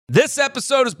This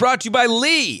episode is brought to you by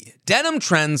Lee. Denim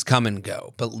trends come and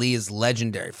go, but Lee is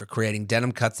legendary for creating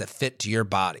denim cuts that fit to your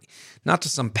body, not to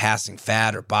some passing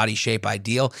fad or body shape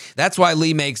ideal. That's why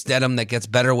Lee makes denim that gets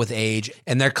better with age,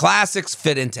 and their classics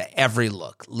fit into every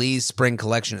look. Lee's spring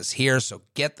collection is here, so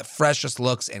get the freshest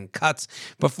looks and cuts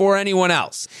before anyone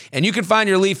else. And you can find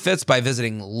your Lee fits by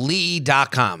visiting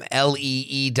lee.com,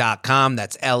 Lee.com,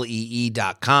 that's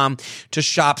Lee.com, to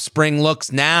shop spring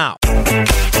looks now.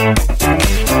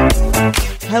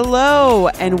 Hello,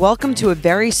 and welcome to a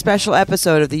very special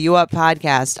episode of the U Up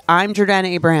Podcast. I'm Jordana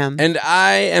Abraham. And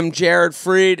I am Jared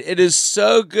Freed. It is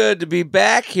so good to be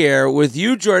back here with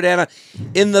you, Jordana,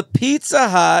 in the Pizza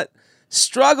Hut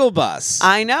struggle bus.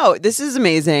 I know. This is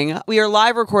amazing. We are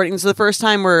live recording. This is the first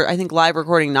time we're, I think, live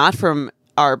recording not from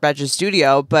our Betches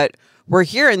studio, but we're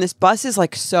here, and this bus is,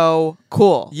 like, so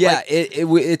cool. Yeah, Like,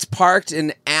 it's parked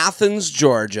in Athens,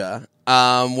 Georgia.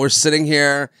 We're sitting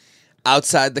here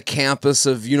outside the campus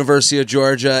of University of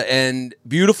Georgia, and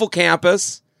beautiful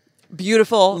campus.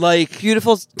 beautiful. Like,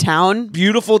 beautiful town.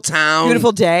 beautiful town.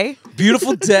 Beautiful day.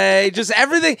 Beautiful day, just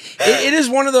everything. It is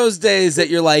one of those days that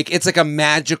you're like, it's like a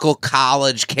magical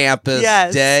college campus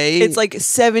day. It's like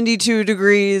 72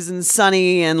 degrees and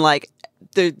sunny, and like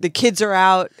the kids are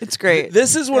out. It's great.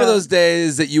 This is one of those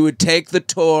days that you would take the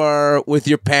tour with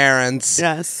your parents.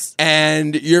 Yes.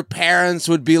 And your parents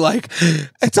would be like,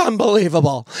 it's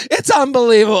unbelievable. It's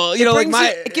unbelievable. You know, like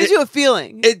it gives you a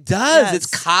feeling. It does. Yes. It's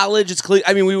college. It's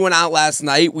I mean, we went out last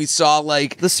night. We saw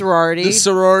like The sorority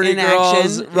in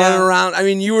girls action. running around. I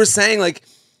mean, you were saying like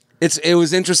it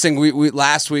was interesting. We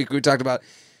last week we talked about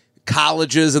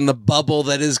colleges and the bubble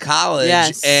that is college.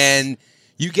 Yes. And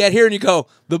you get here and you go,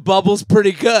 the bubble's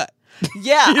pretty good.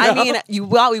 Yeah, You know? I mean,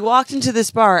 we walked into this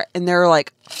bar and there were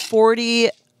like 40,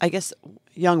 I guess,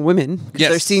 young women. 'Cause Yes.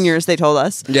 they're seniors. They told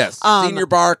us. Yes. Senior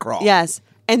bar crawl. Yes,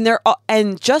 and they're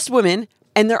and just women,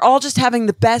 and they're all just having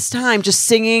the best time, just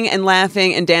singing and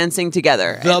laughing and dancing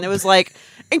together. And it was like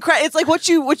incredible. It's like what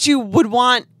you would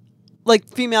want, like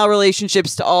female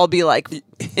relationships to all be like,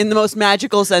 in the most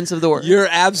magical sense of the word. You're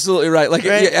absolutely right. Like,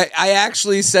 Right? I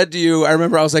actually said to you, I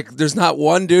remember I was like, there's not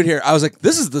one dude here. I was like,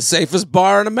 this is the safest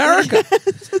bar in America.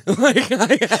 Like,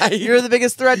 You're the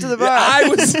biggest threat to the bar.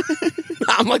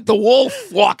 I'm like the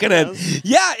wolf walking in.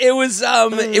 Yeah, it was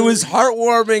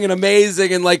heartwarming and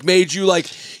amazing, and like made you like,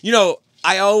 you know,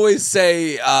 I always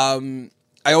say,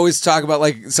 I always talk about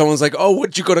like someone's like, oh,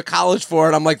 what'd you go to college for?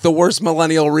 And I'm like, the worst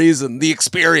millennial reason, the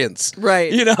experience.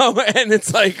 Right. You know, and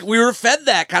it's like we were fed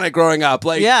that kind of growing up.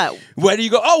 Like, Yeah. where do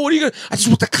you go? Oh, what do you go? I just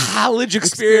want the college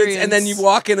experience. And then you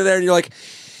walk into there and you're like,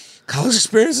 college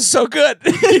experience is so good.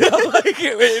 You know, like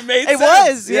it made It sense.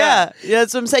 was, yeah.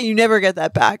 That's what I'm saying. You never get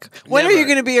that back. When are Never. you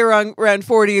going to be around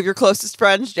 40 of your closest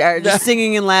friends, Jared, just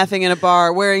singing and laughing in a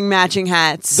bar, wearing matching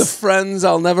hats? The friends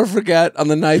I'll never forget on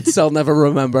the nights I'll never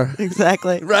remember.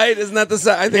 Exactly. Right? Isn't that the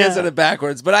song? I think I Yeah. said it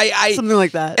backwards. But I Something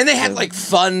like that. And they had like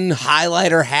fun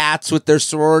highlighter hats with their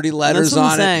sorority letters That's what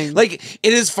I'm on saying. it. Like,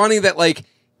 it is funny that like,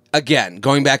 again,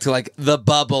 going back to like the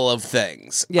bubble of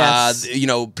things. Yes. You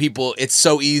know, people, it's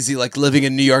so easy, like living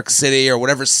in New York City or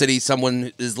whatever city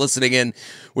someone is listening in,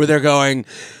 where they're going,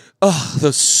 oh,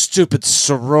 those stupid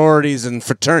sororities and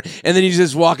fraternity. And then you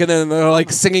just walk in there and they're like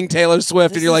singing Taylor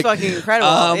Swift, and you're is like, fucking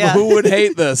incredible. Yeah. who would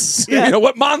hate this? Yeah. You know,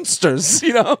 what monsters,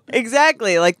 you know?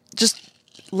 Exactly. Like, just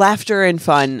laughter and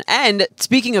fun. And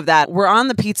speaking of that, we're on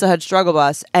the Pizza Hut struggle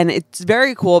bus, and it's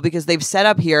very cool because they've set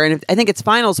up here, and I think it's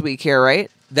finals week here, right?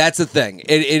 That's the thing.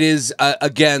 It is,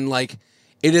 again, like,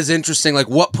 it is interesting. Like,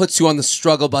 what puts you on the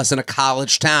struggle bus in a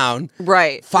college town?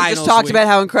 Right. We Finals just talked week. about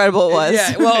how incredible it was.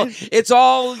 Yeah, well, it's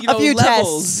all, you know, few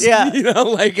levels. tests, yeah. You know,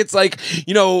 like, it's like,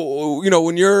 you know,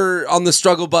 when you're on the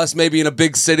struggle bus, maybe in a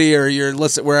big city, or you're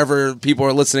wherever people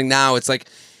are listening now, it's like,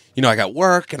 you know, I got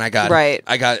work, and I got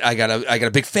a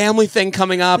big family thing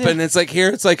coming up, and it's like here,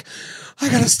 it's like, I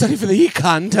gotta study for the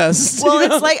econ test. Well, you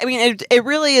know? it's like, I mean, it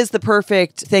really is the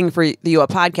perfect thing for the U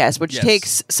Up podcast, which Yes.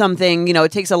 takes something, you know,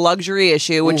 it takes a luxury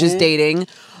issue, which is dating,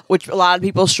 which a lot of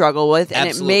people struggle with, and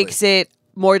Absolutely. it makes it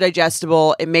more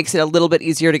digestible. It makes it a little bit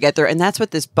easier to get there, and that's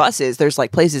what this bus is. There's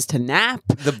like places to nap.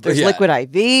 There's yeah. liquid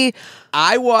IV.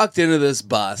 I walked into this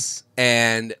bus,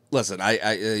 and listen,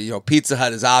 I you know, Pizza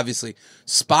Hut is obviously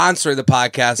sponsoring the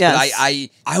podcast, Yes. but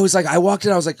I was like, I walked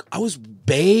in, I was like, I was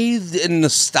bathed in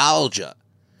nostalgia.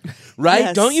 Right?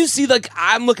 Yes. Don't you see, like,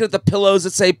 I'm looking at the pillows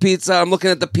that say pizza. I'm looking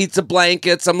at the pizza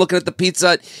blankets. I'm looking at the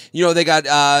pizza. You know, they got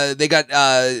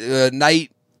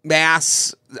night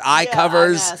mass eye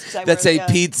covers masks. I that wrote, say yeah.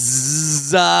 pizza.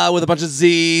 pizza with a bunch of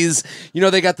Z's. You know,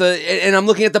 they got and I'm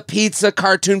looking at the pizza,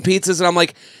 cartoon pizzas, and I'm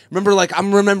like,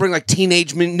 I'm remembering like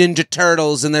Teenage Ninja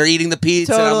Turtles, and they're eating the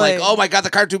pizza, and I'm like, oh my God, the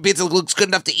cartoon pizza looks good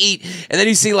enough to eat. And then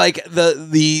you see like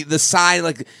the sign,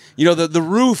 like, you know, the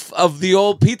roof of the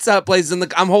old Pizza Hut place,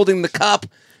 and I'm holding the cup.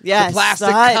 Yes, the plastic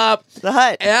cup. The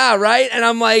Hut. Yeah, right? And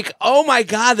I'm like, oh my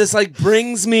God, this like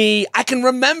brings me, I can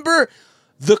remember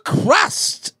the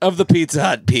crust of the Pizza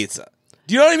Hut pizza.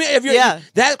 Do you know what I mean?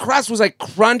 That crust was like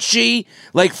crunchy,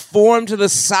 like formed to the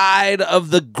side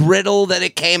of the griddle that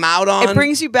it came out on. It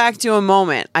brings you back to a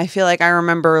moment. I feel like I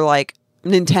remember like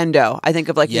Nintendo. I think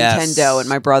of like Nintendo and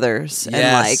my brothers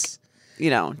and like, you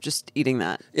know, just eating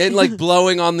that. And like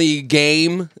blowing on the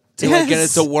game to like get it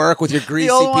to work with your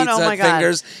greasy pizza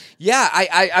fingers. Yeah,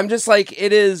 I'm just like,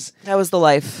 it is. That was the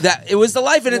life. It was the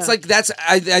life, and it's like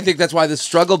I think that's why the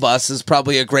struggle bus is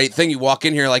probably a great thing. You walk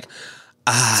in here like,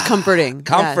 it's comforting.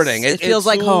 Comforting. Yes. It feels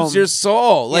like home. Your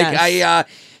soul. Like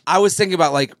I was thinking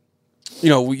about like, you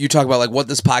know, you talk about like what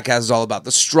this podcast is all about,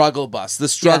 the struggle bus, the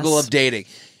struggle of dating.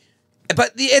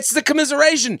 But it's the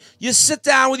commiseration. You sit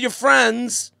down with your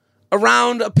friends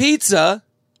around a pizza,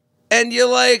 and you're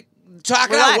like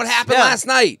talking about what happened last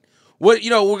night. What, you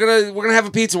know, we're gonna have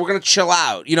a pizza. We're gonna chill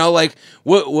out. You know, like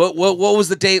what was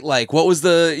the date like? What was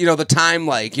the, you know, the time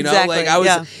like? You know, like I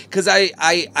was, because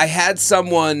I had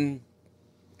someone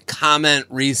comment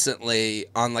recently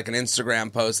on like an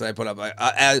Instagram post that I put up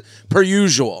as per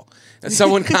usual. And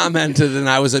someone commented, and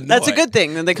I was annoyed. That's a good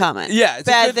thing when they comment. Yeah, it's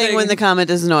bad a good thing when the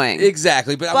comment is annoying.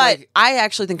 Exactly, but I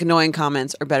actually think annoying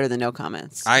comments are better than no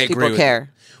comments. I agree. People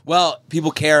care. Well,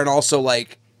 people care, and also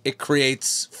like it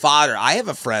creates fodder. I have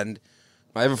a friend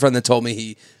that told me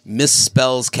he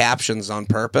misspells captions on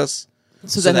purpose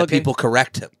so that people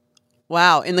correct him.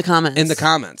 Wow, in the comments.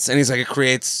 And he's like, it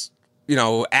creates, you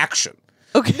know, action.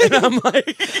 Okay. And I'm like,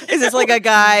 is this like a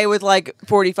guy with like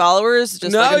 40 followers?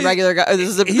 Just like a regular guy? This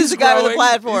is a guy with a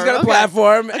platform. He's got a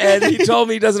platform, and he told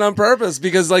me he does it on purpose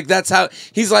because like that's how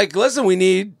he's like, listen, we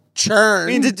need churn.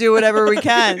 We need to do whatever we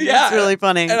can. Yeah. It's really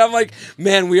funny. And I'm like,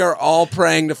 man, we are all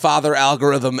praying to Father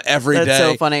Algorithm every day. That's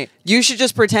so funny. You should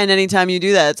just pretend anytime you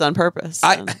do that, it's on purpose.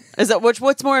 Is that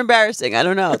what's more embarrassing? I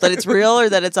don't know. That it's real or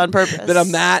that it's on purpose? That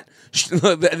I'm that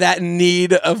in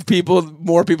need of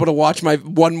more people to watch my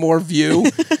one more view.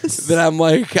 That I'm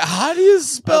like, how do you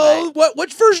spell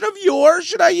which version of yours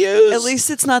should I use? At least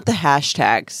it's not the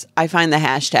hashtags. I find the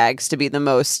hashtags to be the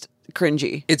most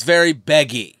cringy. It's very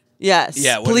beggy. Yes.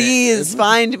 Yeah. Please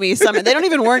find me some. They don't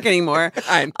even work anymore.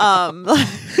 I do.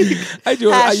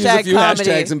 I use a few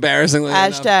hashtags embarrassingly.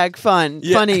 Hashtag fun.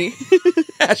 Funny.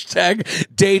 Hashtag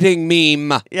dating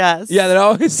meme. Yes. Yeah, that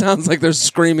always sounds like they're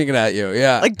screaming it at you.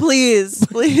 Yeah. Like please.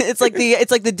 It's like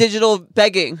the digital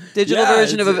begging.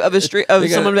 Version of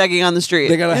someone begging on the street.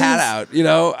 They got a hat out, you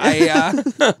know.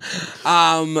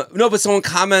 No, but someone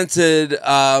commented,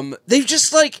 they've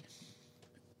just like,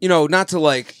 you know, not to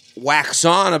like wax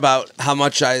on about how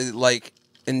much I like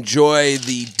enjoy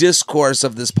the discourse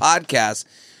of this podcast,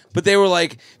 but they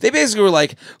basically were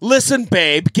like, listen,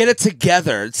 babe, get it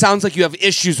together. It sounds like you have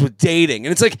issues with dating.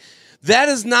 And it's like, that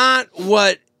is not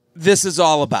what this is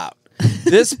all about.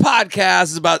 This podcast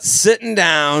is about sitting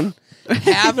down,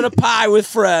 having a pie with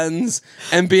friends,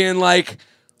 and being like,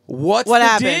 what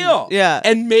happened? Deal? Yeah.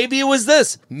 And maybe it was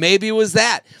this. Maybe it was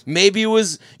that. Maybe it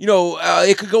was, you know,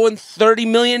 it could go in 30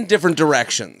 million different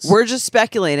directions. We're just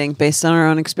speculating based on our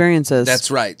own experiences. That's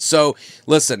right. So,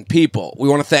 listen, people, we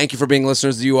want to thank you for being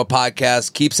listeners to the UUP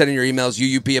podcast. Keep sending your emails,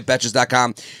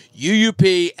 uup@betches.com,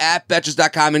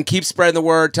 uup@betches.com, and keep spreading the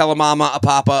word. Tell a mama, a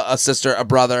papa, a sister, a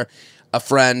brother, a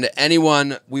friend,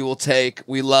 anyone we will take.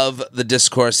 We love the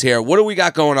discourse here. What do we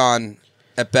got going on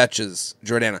at Betches,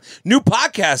 Jordana? New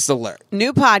podcast alert.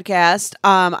 New podcast.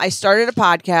 I started a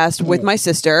podcast with my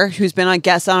sister, who's been a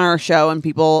guest on our show, and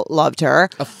people loved her.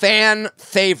 A fan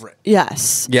favorite.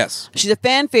 Yes. She's a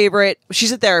fan favorite.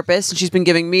 She's a therapist, and she's been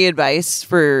giving me advice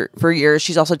for years.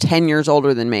 She's also 10 years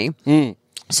older than me.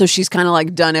 So she's kind of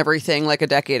like done everything like a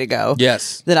decade ago.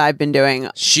 Yes. That I've been doing.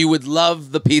 She would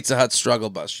love the Pizza Hut struggle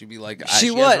bus. She'd be like, she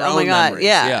would. Oh my God. Memories.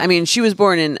 Yeah. I mean, she was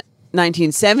born in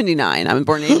 1979. I was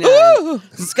born in 89.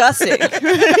 Disgusting.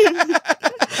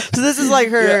 So this is like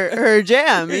her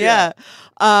jam. Yeah.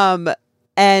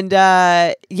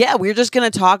 We're just going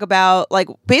to talk about, like,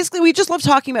 basically we just love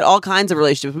talking about all kinds of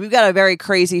relationships. We've got a very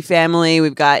crazy family.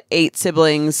 We've got 8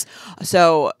 siblings.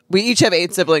 So we each have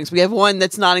 8 siblings. We have one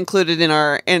that's not included in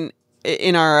our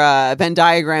Venn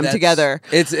diagram together.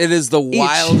 It is the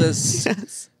wildest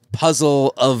yes.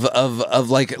 puzzle of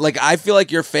like I feel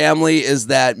like your family is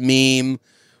that meme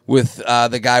with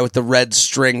the guy with the red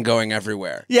string going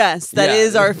everywhere. Yes, that Yeah.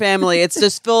 is our family. It's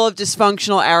just full of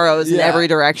dysfunctional arrows in Yeah. every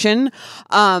direction.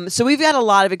 So we've got a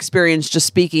lot of experience just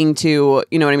speaking to,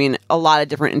 you know what I mean, a lot of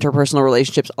different interpersonal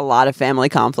relationships, a lot of family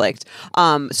conflict.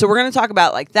 So we're going to talk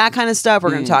about like that kind of stuff.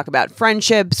 We're going to talk about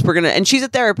friendships. And she's a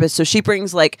therapist, so she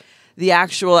brings like the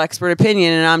actual expert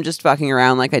opinion, and I'm just fucking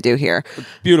around like I do here.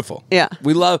 Beautiful. Yeah.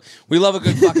 We love a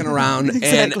good fucking around.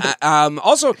 Exactly. And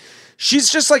also,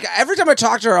 she's just like, every time I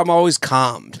talk to her, I'm always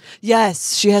calmed.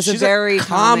 Yes, she has a She's very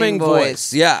calming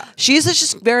voice. Yeah. She's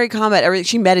just very calm at everything.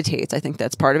 She meditates. I think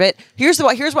that's part of it. Here's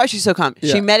why she's so calm.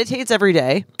 Yeah. She meditates every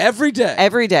day. Every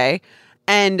day.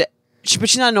 And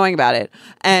but she's not annoying about it.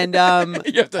 And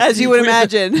You have to- as you would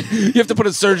imagine, You have to put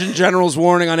a Surgeon General's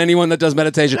warning on anyone that does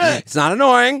meditation. It's not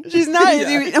annoying. she's not.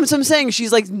 Yeah. So I'm saying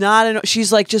she's like not.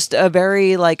 She's like just a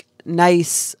very like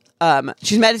nice.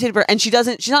 She's meditative, and she's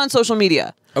not on social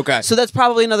media. Okay. So that's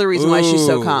probably another reason why she's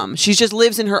so Ooh. calm. She just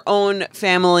lives in her own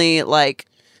family like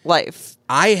life.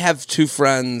 I have two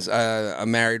friends, a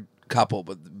married couple,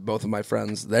 but both of my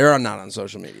friends, they're not on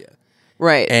social media.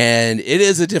 Right. And it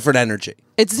is a different energy.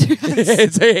 It's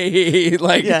It's a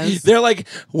like Yes. they're like,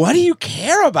 what do you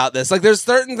care about this? Like, there's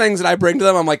certain things that I bring to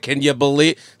them. I'm like, can you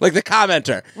believe? Like the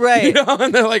commenter, Right. You know,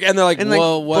 and they're like, And like,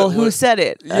 well, who what? said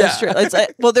it? That's Yeah. true. It's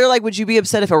like, well, they're like, would you be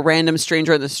upset if a random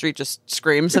stranger on the street just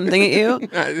screamed something at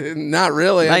you? Not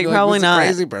really. I'd Like, be probably "Who's a not.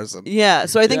 crazy person. Yeah,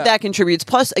 so I think Yeah. that contributes.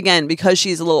 Plus, again, because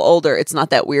she's a little older, it's not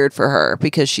that weird for her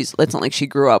because it's not like she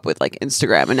grew up with like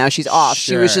Instagram and now she's off.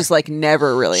 She was Sure. just like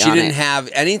never really She on didn't it. have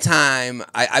any time.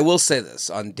 I will say this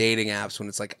on dating apps when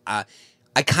it's like I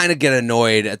kind of get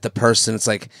annoyed at the person. It's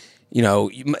like, you know,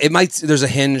 it might. There's a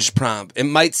Hinge prompt. It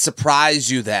might surprise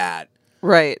you that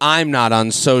Right. I'm not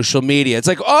on social media. It's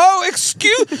like, oh,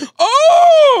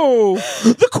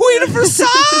 the Queen of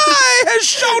Versailles has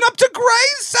shown up to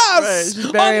grace us. Right,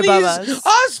 she's very on above these,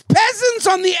 us. peasants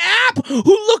on the app who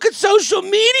look at social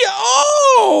media.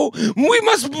 Oh, we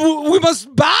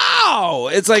must bow.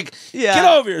 It's like, Yeah. get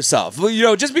over yourself. Well, you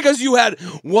know, just because you had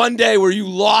one day where you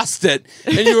lost it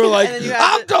and you were like, then you had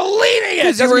I'm to- deleting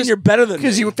it. Doesn't mean you're better than me.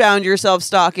 because you found yourself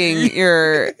stalking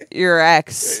your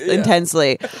ex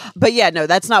intensely. But yeah, no,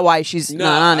 that's not why she's No,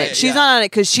 not on it. She's yeah. not on it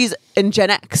because she's in Gen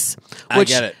X. I Which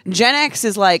get it. Gen X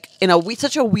is like in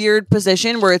such a weird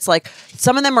position where it's like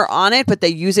some of them are on it, but they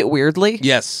use it weirdly.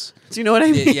 Yes. Do you know what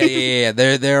I mean? Yeah.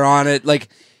 They're on it. Like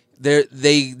they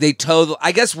totally.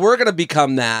 I guess we're gonna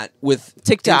become that with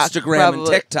TikTok, Instagram, and probably.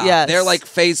 TikTok. Yes. They're like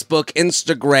Facebook,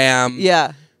 Instagram.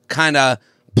 Yeah. kind of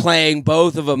playing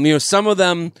both of them. You know, some of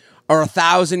them are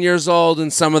 1,000 years old,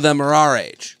 and some of them are our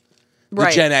age. The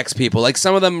Right. Gen X people. Like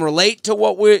some of them relate to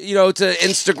what we, to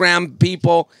Instagram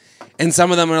people, and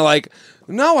some of them are like,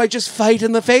 no, I just fight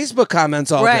in the Facebook comments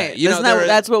all Right. day. You know, Isn't that,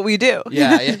 that's what we do.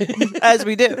 yeah, As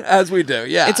we do. as we do.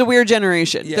 Yeah, It's a weird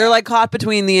generation. Yeah. They're like caught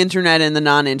between the internet and the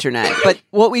non-internet. But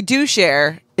what we do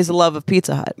share is a love of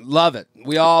Pizza Hut. love it.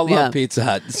 We all love Yeah. Pizza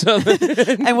Hut. So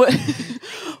And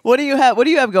what do you have? What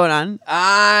do you have going on?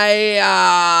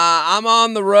 I'm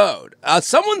on the road.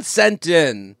 Someone sent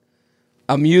in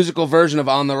a musical version of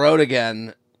 "On the Road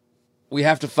Again." We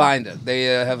have to find it. They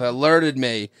have alerted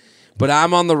me, but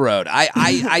I'm on the road.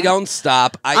 I don't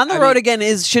stop. On the road again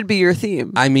should be your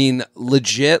theme. I mean,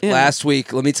 legit. Yeah. Last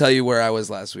week, let me tell you where I was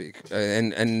last week,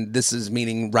 and this is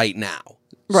meaning right now.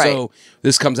 Right. So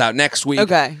this comes out next week.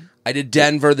 Okay. I did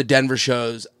Denver. The Denver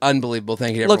shows, unbelievable.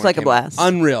 Thank you. To Looked everyone like a who came out.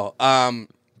 blast. Unreal.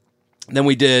 Then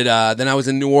we did. Then I was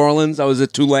in New Orleans. I was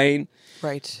at Tulane.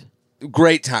 Right.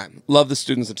 Great time. Love the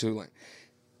students at Tulane.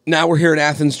 Now we're here in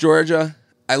Athens, Georgia.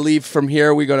 I leave from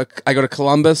here. I go to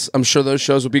Columbus. I'm sure those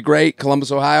shows will be great.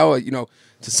 Columbus, Ohio.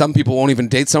 To some people won't even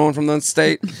date someone from that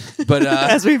state. But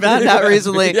As we found out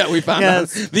recently. yeah, we found out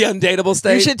the undateable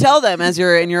state. You should tell them as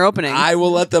you're in your opening. I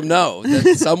will let them know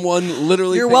that someone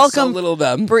literally You're thinks so welcome little of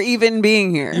them. for even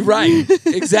being here. Right,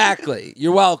 exactly.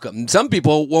 You're welcome. Some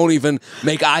people won't even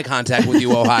make eye contact with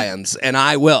you Ohioans, and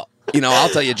I will. I'll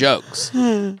tell you jokes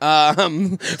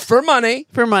for money.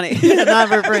 For money, not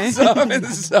for free.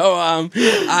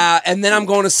 And then I'm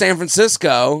going to San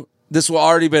Francisco. This will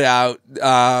already be out, and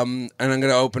I'm going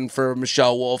to open for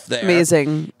Michelle Wolf there.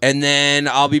 Amazing. And then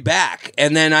I'll be back.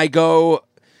 And then I'm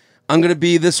going to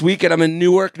be this weekend. I'm in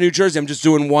Newark, New Jersey. I'm just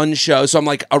doing one show, so I'm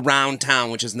like around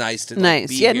town, which is nice to Nice.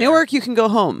 be Yeah, here. Newark, you can go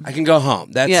home. I can go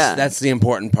home. That's the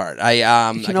important part. I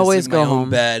can always sleep in my go own home.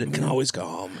 bed. I can always go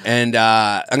home. And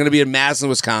I'm going to be in Madison,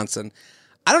 Wisconsin.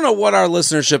 I don't know what our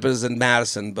listenership is in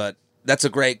Madison, but that's a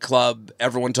great club.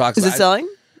 Everyone talks Is about it selling?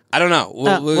 I don't know.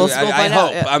 we'll I find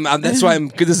hope. out, yeah. That's why I'm.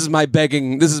 This is my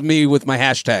begging. This is me with my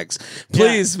hashtags.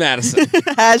 Please, Madison.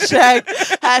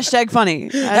 hashtag funny.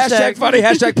 Hashtag funny.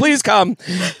 Hashtag please come.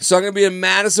 So I'm going to be in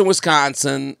Madison,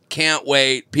 Wisconsin. Can't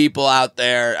wait. People out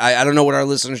there. I don't know what our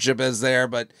listenership is there,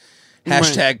 but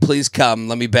hashtag please come.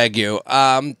 Let me beg you.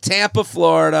 Tampa,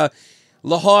 Florida,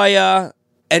 La Jolla,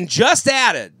 and just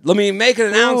added. Let me make an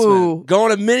announcement. Ooh.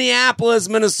 Going to Minneapolis,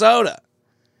 Minnesota.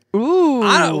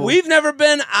 Ooh. We've never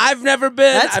been. I've never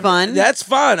been. That's fun. That's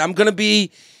fun. I'm going to be.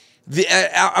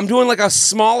 I'm doing like a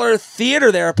smaller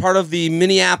theater there, part of the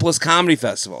Minneapolis Comedy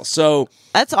Festival. So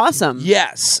That's awesome.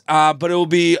 yes, but it will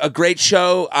be a great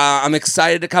show. I'm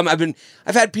excited to come.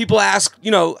 I've had people ask,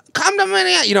 come to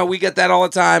Minneapolis. We get that all the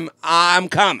time. I'm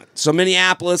coming. So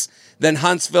Minneapolis, then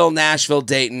Huntsville, Nashville,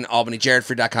 Dayton, Albany.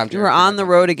 JaredFree.com. We're on the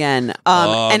road again.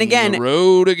 And again, the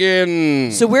road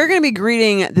again. so we're going to be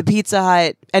greeting the Pizza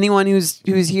Hut. Anyone who's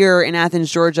here in Athens,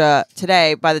 Georgia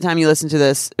today, by the time you listen to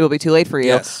this, it will be too late for you.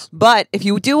 Yes. But if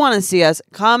you do want to see us,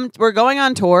 come. We're going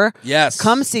on tour. Yes.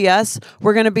 Come see us.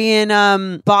 We're going to be in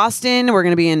Boston. We're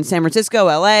going to be in San Francisco,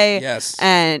 LA. Yes.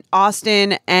 And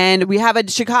Austin. And we have a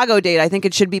Chicago date. I think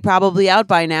it should be probably out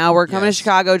by now. We're coming to Yes.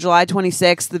 Chicago July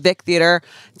 26th, the Vic Theater.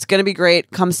 It's going to be great.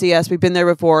 Come see us. We've been there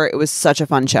before. It was such a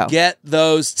fun show. Get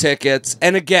those tickets.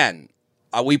 And again,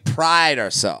 we pride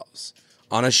ourselves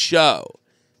on a show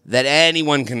that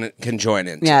anyone can join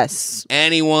into. Yes.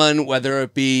 Anyone, whether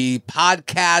it be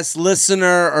podcast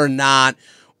listener or not,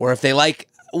 or if they like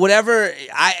whatever.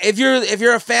 If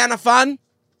you're a fan of fun,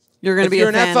 You're going to if be you're a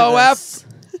an fan of FOF,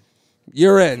 this.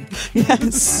 you're in.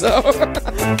 Yes.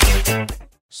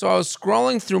 So I was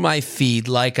scrolling through my feed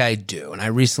like I do, and I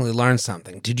recently learned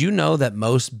something. Did you know that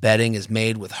most bedding is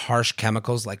made with harsh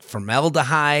chemicals like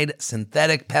formaldehyde,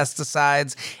 synthetic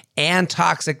pesticides, and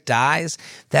toxic dyes?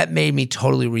 That made me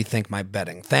totally rethink my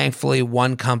bedding. Thankfully,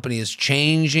 one company is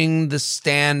changing the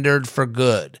standard for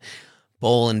good.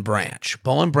 Boll & Branch.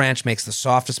 Boll & Branch makes the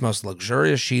softest, most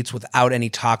luxurious sheets without any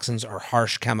toxins or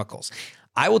harsh chemicals.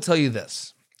 I will tell you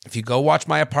this. If you go watch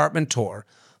my apartment tour,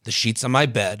 the sheets on my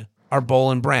bed are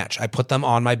Boll & Branch. I put them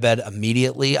on my bed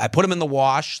immediately. I put them in the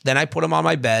wash, then I put them on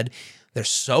my bed. They're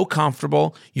so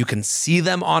comfortable. You can see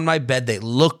them on my bed. They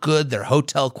look good. They're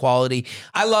hotel quality.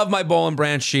 I love my Boll &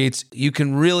 Branch sheets. You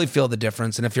can really feel the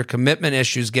difference. And if your commitment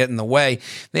issues get in the way,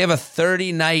 they have a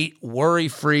 30-night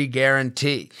worry-free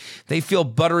guarantee. They feel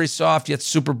buttery soft yet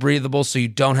super breathable, so you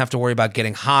don't have to worry about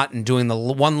getting hot and doing the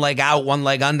one leg out, one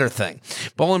leg under thing.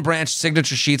 Boll & Branch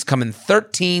signature sheets come in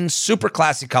 13 super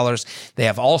classy colors. They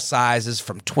have all sizes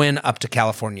from twin up to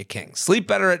California king. Sleep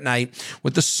better at night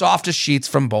with the softest sheets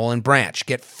from Boll & Branch.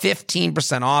 Get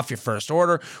 15% off your first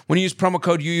order when you use promo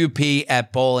code UUP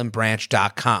at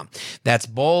bollandbranch.com. That's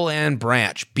Boll and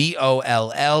Branch,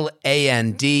 BOLLAND,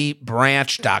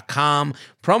 branch.com.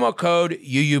 Promo code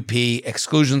UUP.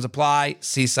 Exclusions apply.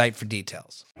 See site for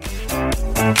details.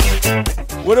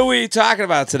 What are we talking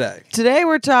about today? Today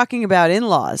we're talking about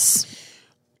in-laws.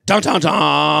 Dun, dun,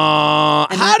 dun.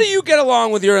 How do you get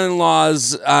along with your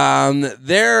in-laws?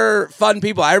 They're fun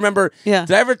people. I remember,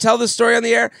 Did I ever tell this story on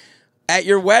the air? At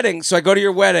your wedding, so I go to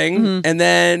your wedding, and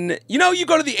then, you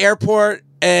go to the airport,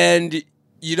 and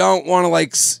you don't want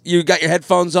to, you got your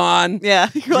headphones on. Yeah,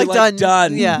 you're like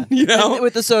done. Yeah. And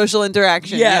with the social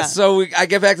interaction. Yeah, so I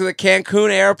get back to the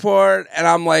Cancun airport, and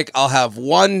I'm like, I'll have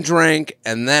one drink,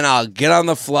 and then I'll get on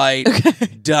the flight.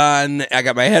 Done. I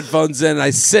got my headphones in,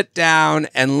 I sit down,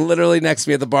 and literally next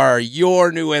to me at the bar are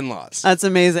your new in-laws. That's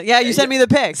amazing. Yeah, you sent me the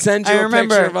pic. Send you I a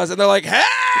remember. picture of us, and they're like, hey!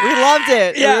 We loved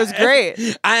it. Yeah. It was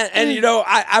great.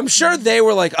 I'm sure they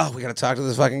were like, oh, we got to talk to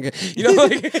this fucking guy.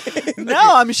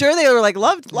 No, I'm sure they were like,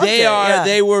 loved they it. are. Yeah.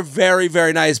 They were very,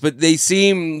 very nice, but they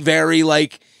seem very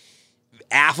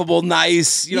affable,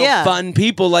 nice, fun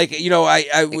people. Again,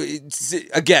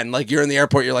 you're in the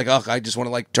airport, you're like, oh, I just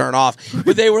want to talk off.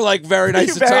 But they were very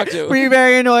nice to talk to. Were you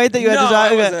very annoyed that you had to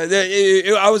talk?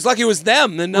 I was lucky it was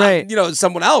them and not,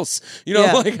 someone else.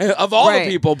 Of all the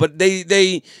people. But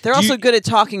they're also good at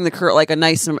talking a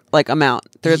nice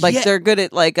amount. They're they're good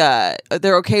at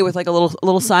they're okay with a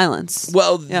little silence.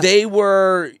 Well, they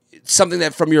were. Something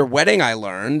that from your wedding I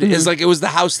learned is it was the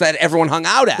house that everyone hung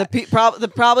out at.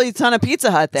 Probably a ton of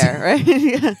Pizza Hut there, right?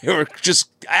 They were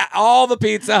just all the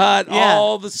Pizza Hut,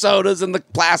 all the sodas and the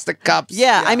plastic cups.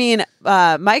 Yeah. I mean,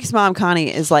 Mike's mom,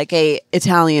 Connie, is a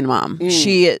Italian mom.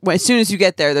 She, as soon as you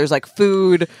get there, there's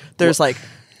food, there's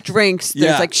drinks.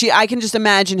 There's I can just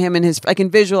imagine him and I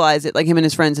can visualize it, him and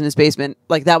his friends in his basement.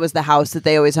 That was the house that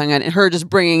they always hung out, and her just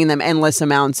bringing them endless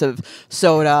amounts of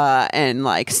soda and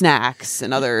snacks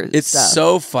and other It's stuff.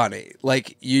 so funny. I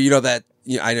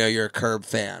know you're a Curb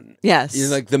fan. Yes. You're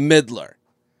the Midler.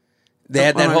 They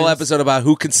had that whole episode about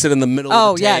who can sit in the middle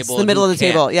of the table. Oh, yes, the middle of the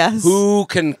table, yes. Who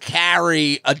can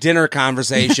carry a dinner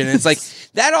conversation. It's like,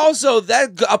 that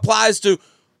applies to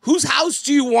whose house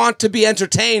do you want to be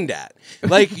entertained at?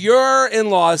 Like, your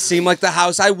in-laws seem like the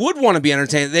house I would want to be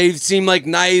entertained. They seem like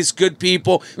nice, good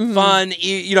people, fun,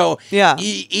 easy,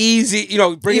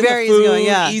 bringing the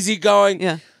food, easygoing.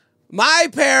 Yeah. My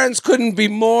parents couldn't be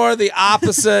more the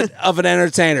opposite of an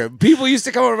entertainer. People used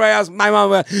to come over to my house. My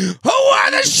mom went, "Who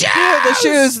are the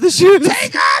shoes? The shoes.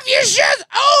 Take off your shoes!"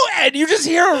 Oh, and you just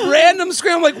hear a random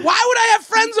scream. I'm like, why would I have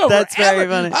friends over? That's very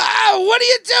funny. Oh, what are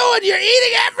you doing? You're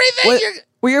eating everything.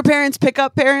 Were your parents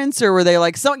pickup parents, or were they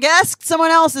like, ask someone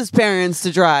else's parents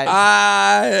to drive?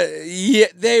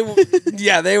 They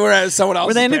were someone else's.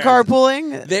 Were they into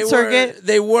carpooling circuit?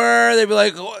 They were. They'd be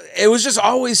like, it was just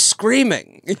always screaming.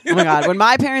 Oh my God. When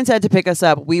my parents had to pick us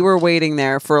up, we were waiting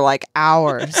there for like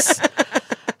hours.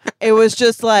 It was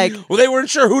just like... Well, they weren't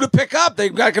sure who to pick up. They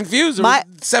got confused. There was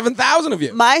 7,000 of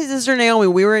you. My sister Naomi,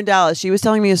 we were in Dallas. She was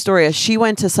telling me a story. She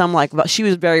went to some she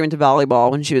was very into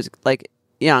volleyball when she was like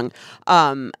young,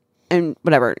 and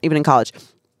whatever, even in college.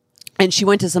 And she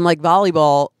went to some like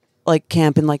volleyball like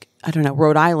camp in like, I don't know,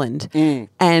 Rhode Island.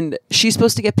 And she's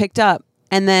supposed to get picked up.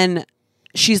 And then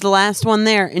she's the last one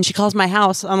there. And she calls my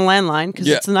house on the landline because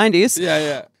it's the 90s.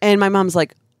 Yeah. And my mom's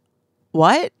like,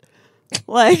 what?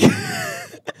 Like...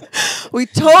 You're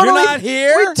not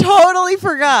here? We totally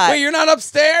forgot. Wait, you're not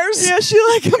upstairs? Yeah, she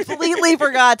like completely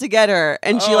forgot to get her.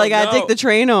 And she had to take the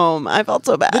train home. I felt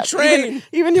so bad. The train?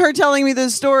 Even her telling me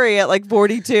this story at like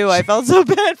 42, I felt so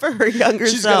bad for her younger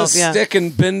She's self. She's got a stick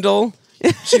and bindle.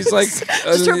 She's like...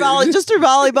 just her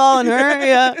volleyball and her,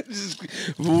 yeah. Just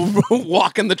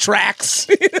walking the tracks.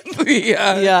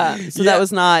 So that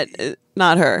was not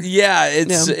her. Yeah,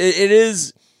 it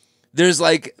is... There's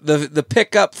like the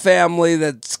pickup family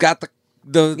that's got the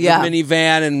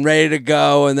minivan and ready to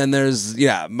go, and then there's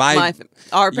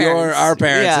our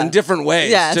parents in different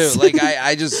ways too. Like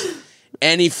I just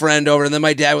any friend over, and then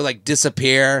my dad would like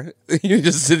disappear. You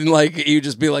just didn't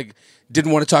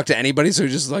didn't want to talk to anybody, so he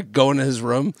just like go into his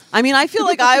room. I mean, I feel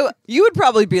like you would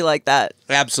probably be like that.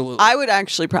 Absolutely, I would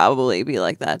actually probably be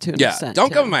like that to an extent.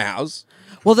 Don't come to my house.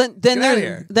 Well, then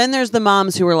there's the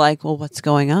moms who are like, well, what's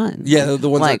going on? Yeah, the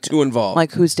ones that are too involved.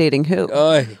 Like, who's dating who?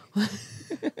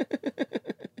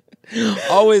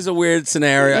 Always a weird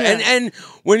scenario. Yeah. And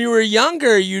when you were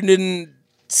younger, you didn't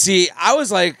see... I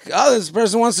was like, oh, this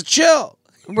person wants to chill.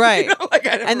 Right.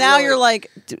 And now really... you're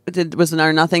like, was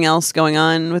there nothing else going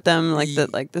on with them?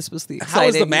 Like, this was the exciting... How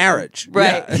was the marriage?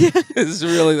 Right. Yeah. This is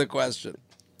really the question.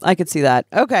 I could see that.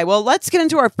 Okay, well, let's get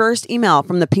into our first email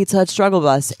from the Pizza Hut struggle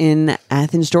bus in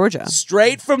Athens, Georgia.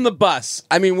 Straight from the bus.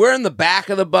 I mean, we're in the back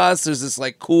of the bus. There's this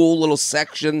like cool little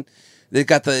section. They've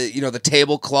got the the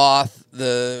tablecloth,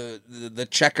 the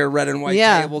checker red and white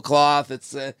tablecloth. It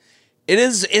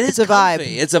is a vibe.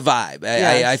 It's a vibe.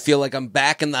 I feel like I'm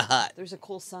back in the hut. There's a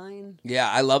cool sign. Yeah,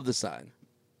 I love the sign.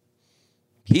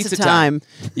 Pizza time.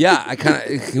 Yeah, I kind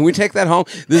of. Can we take that home?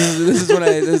 This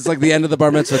is like the end of the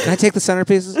bar mitzvah. Can I take the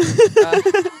centerpieces?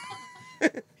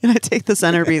 Can I take the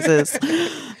centerpieces?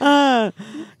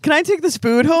 Can I take this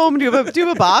food home? Do you have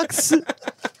a box?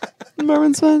 Bar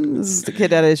mitzvah? This is the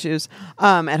kid had issues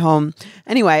at home.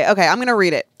 Anyway, okay, I'm gonna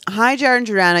read it. Hi, Jared and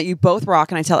Jordana. You both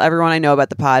rock, and I tell everyone I know about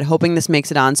the pod, hoping this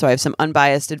makes it on so I have some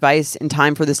unbiased advice in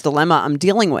time for this dilemma I'm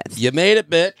dealing with. You made it,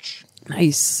 bitch.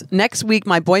 Nice. Next week,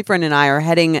 my boyfriend and I are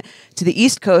heading to the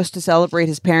East Coast to celebrate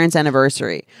his parents'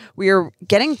 anniversary. We are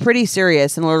getting pretty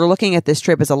serious, and we're looking at this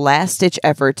trip as a last-ditch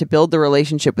effort to build the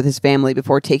relationship with his family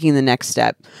before taking the next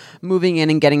step, moving in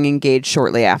and getting engaged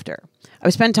shortly after.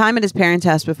 I've spent time at his parents'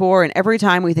 house before, and every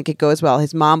time we think it goes well,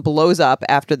 his mom blows up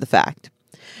after the fact.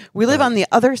 We live on the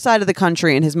other side of the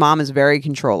country, and his mom is very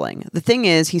controlling. The thing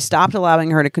is, he stopped allowing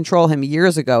her to control him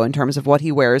years ago in terms of what he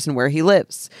wears and where he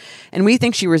lives. And we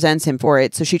think she resents him for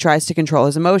it, so she tries to control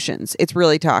his emotions. It's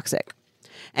really toxic.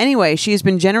 Anyway, she's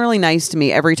been generally nice to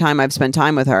me every time I've spent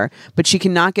time with her, but she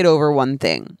cannot get over one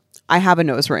thing. I have a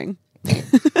nose ring.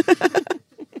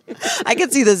 I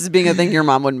could see this as being a thing your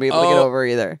mom wouldn't be able to get over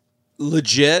either.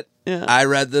 Legit. Yeah. I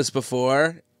read this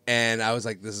before, and I was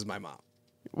like, this is my mom.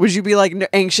 Would you be like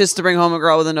anxious to bring home a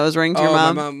girl with a nose ring to your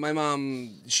mom? My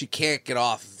mom, she can't get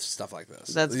off stuff like this.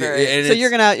 That's very. So you're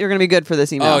gonna be good for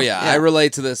this email. Oh yeah, I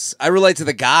relate to this. I relate to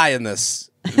the guy in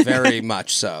this very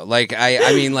much. So like,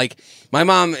 I mean, like my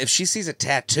mom, if she sees a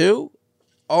tattoo,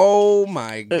 oh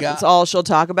my god, that's all she'll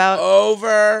talk about.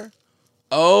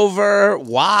 Over,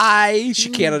 why she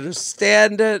can't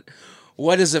understand it.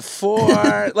 What is it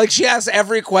for? Like she asks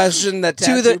every question that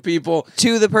tattoo people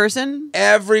to the person.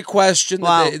 Every question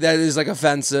that is like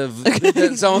offensive.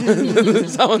 That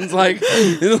someone's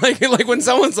like when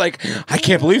someone's like, I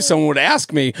can't believe someone would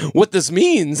ask me what this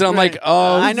means, and I'm like,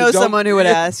 oh, I know someone who would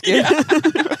ask you. Yeah.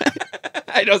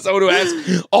 I know someone who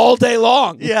asks all day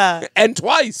long. Yeah, and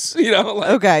twice. You know. Like,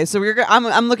 okay, so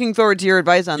I'm looking forward to your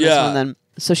advice on this one then.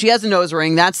 So she has a nose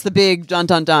ring. That's the big dun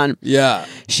dun dun. Yeah.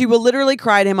 She will literally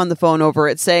cry to him on the phone over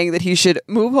it, saying that he should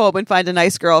move home and find a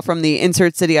nice girl from the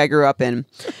insert city I grew up in,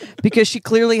 because she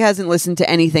clearly hasn't listened to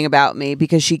anything about me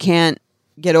because she can't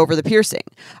get over the piercing.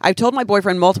 I've told my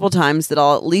boyfriend multiple times that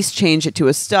I'll at least change it to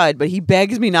a stud, but he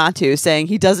begs me not to, saying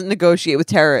he doesn't negotiate with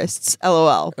terrorists.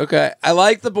 LOL. Okay. I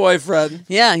like the boyfriend.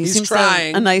 Yeah, he He's seems trying. to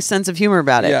have a nice sense of humor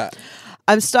about it. Yeah.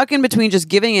 I'm stuck in between just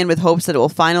giving in with hopes that it will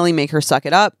finally make her suck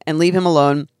it up and leave him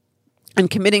alone, and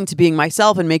committing to being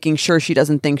myself and making sure she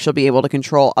doesn't think she'll be able to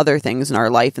control other things in our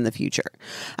life in the future.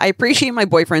 I appreciate my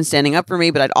boyfriend standing up for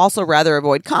me, but I'd also rather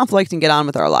avoid conflict and get on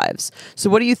with our lives. So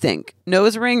what do you think?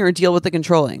 Nose ring or deal with the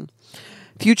controlling?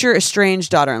 Future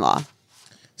estranged daughter-in-law.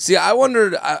 See, I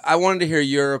wanted to hear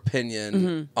your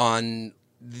opinion on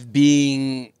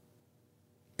being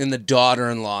in the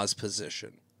daughter-in-law's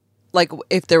position. Like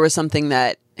if there was something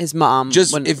that his mom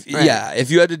if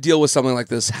you had to deal with something like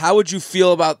this, how would you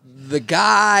feel about the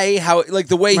guy? How, like,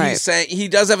 the way he's saying, he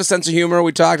does have a sense of humor.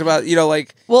 We talked about,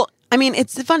 like. Well, I mean,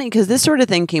 it's funny because this sort of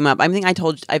thing came up. I think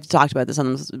I've talked about this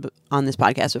on this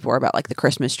podcast before about like the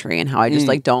Christmas tree and how I just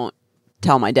like don't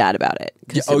tell my dad about it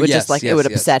because it would it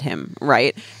would upset him,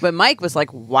 right? But Mike was like,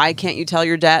 "Why can't you tell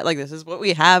your dad? Like, this is what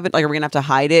we have. Like, are we gonna have to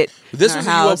hide it?" This was a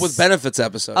You Up with Benefits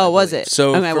episode. Oh, was it?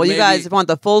 So okay. Well, you guys want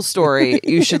the full story?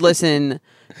 You should listen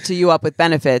to You Up with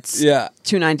Benefits. Yeah,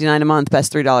 $2.99 a month,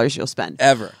 best $3 you'll spend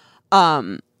ever.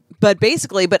 But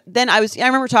then I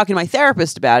remember talking to my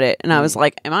therapist about it, and I was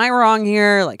like, "Am I wrong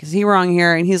here? Like, is he wrong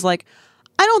here?" And he's like,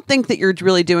 "I don't think that you're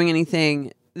really doing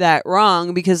anything that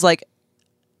wrong because like."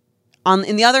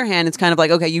 In the other hand, it's kind of like,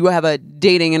 okay, you have a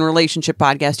dating and relationship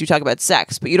podcast. You talk about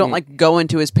sex, but you don't like go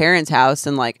into his parents' house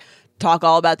and like talk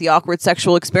all about the awkward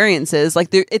sexual experiences. Like,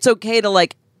 it's okay to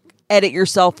like edit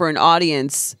yourself for an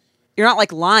audience. You're not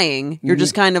like lying. You're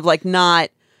just kind of like not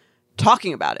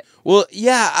talking about it. Well,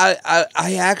 yeah,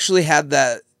 I actually had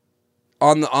that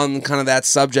on kind of that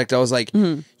subject. I was like,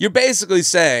 you're basically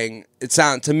saying, it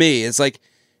sounded to me, it's like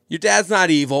your dad's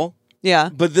not evil. Yeah,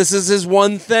 but this is his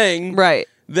one thing, right?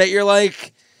 That you're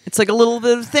like, it's like a little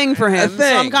bit of a thing for him. So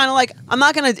I'm kind of like, I'm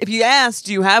not gonna. If you asked,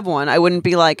 do you have one? I wouldn't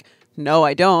be like, no,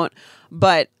 I don't.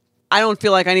 But I don't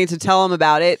feel like I need to tell him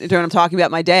about it when I'm talking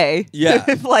about my day. Yeah,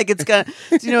 like it's gonna.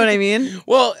 Do you know what I mean?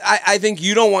 Well, I think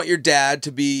you don't want your dad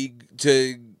to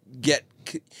get.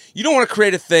 You don't want to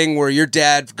create a thing where your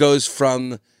dad goes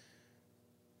from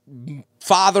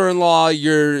father-in-law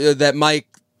that Mike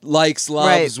likes,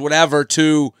 loves, whatever,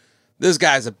 to this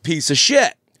guy's a piece of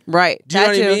shit. Right. Do you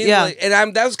know what I mean? Yeah. Like,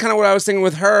 and that was kind of what I was thinking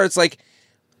with her. It's like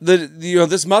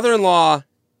this mother-in-law,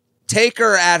 take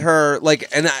her at her, like,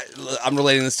 and I'm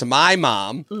relating this to my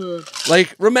mom.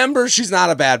 Like, remember, she's not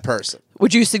a bad person.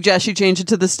 Would you suggest she change it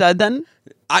to the stud then?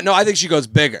 No, I think she goes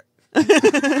bigger.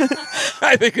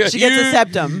 I think she gets a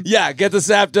septum. Yeah, get the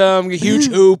septum, a huge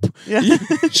hoop. Yeah.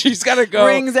 She's got to go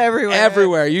rings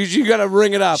everywhere. You got to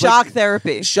ring it up. Shock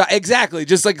therapy. Exactly,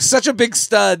 just like such a big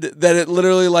stud that it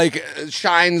literally like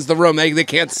shines the room. They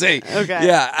can't see. Okay.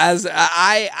 Yeah. As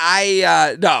how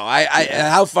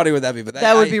funny would that be? But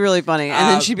that would be really funny. And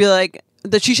then she'd be like,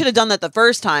 that she should have done that the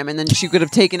first time, and then she could have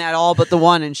taken out all but the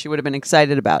one, and she would have been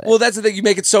excited about it. Well, that's the thing. You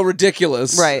make it so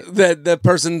ridiculous, right? That the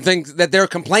person thinks that their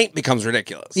complaint becomes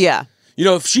ridiculous. Yeah.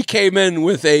 If she came in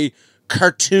with a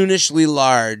cartoonishly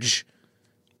large,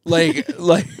 like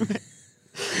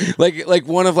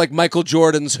one of like Michael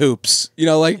Jordan's hoops,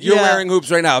 like you're wearing hoops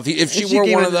right now. If she wore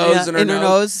one of those in her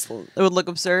nose, it would look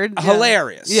absurd.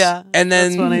 Hilarious. Yeah. And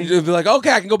then you'd be like,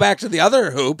 okay, I can go back to the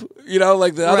other hoop,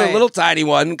 like the other little tiny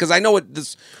one, because I know what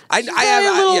this. I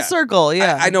have a little circle.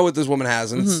 Yeah. I know what this woman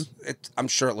has, and I'm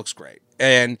sure it looks great.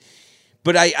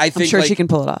 But I think I'm sure she can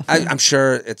pull it off. I'm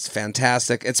sure it's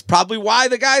fantastic. It's probably why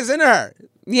the guy's in her.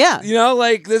 Yeah.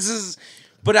 This is.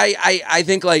 But I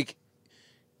think like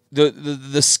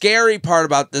the scary part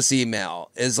about this email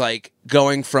is like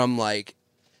going from like,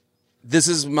 this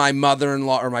is my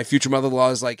mother-in-law or my future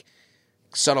mother-in-law is like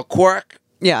subtle quirk.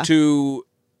 Yeah. To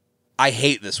I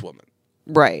hate this woman.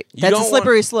 Right. That's a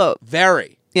slippery slope.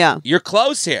 Very. Yeah. You're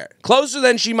close here. Closer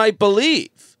than she might believe.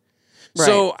 Right.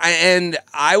 So, and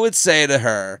I would say to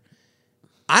her,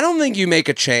 I don't think you make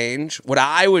a change. What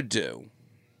I would do,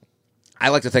 I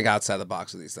like to think outside the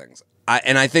box of these things.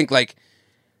 I think like,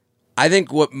 I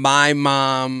think what my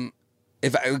mom,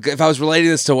 if I was relating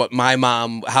this to what my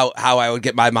mom, how I would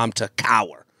get my mom to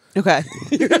cower. Okay.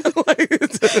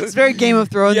 It's very Game of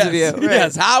Thrones Yes, of you. Right?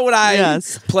 yes. How would I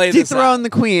play this Dethrone out? the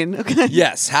queen. Okay.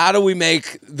 Yes. How do we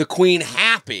make the queen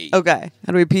happy? Okay.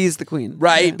 How do we appease the queen?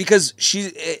 Right? Yeah. Because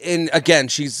she's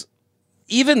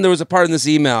even, there was a part in this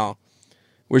email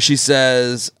where she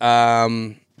says,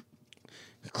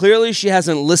 clearly she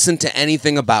hasn't listened to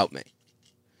anything about me.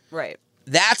 Right.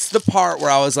 That's the part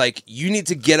where I was like, you need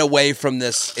to get away from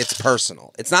this. It's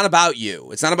personal. It's not about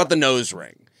you. It's not about the nose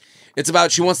ring. It's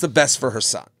about she wants the best for her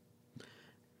son.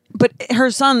 But her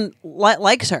son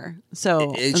likes her,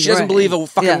 so She doesn't believe a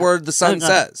fucking word the son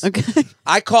says. Okay.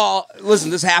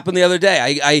 Listen, this happened the other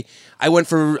day. I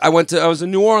was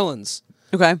in New Orleans.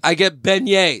 Okay. I get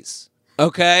beignets.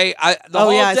 Okay. I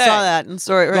saw that in the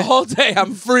story. Right. The whole day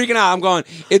I'm freaking out. I'm going,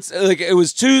 it's like, it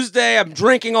was Tuesday. I'm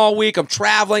drinking all week. I'm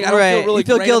traveling. I don't feel really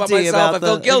great guilty about myself. I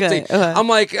feel guilty. Okay. I'm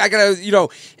like, I gotta,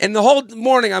 and the whole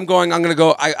morning I'm gonna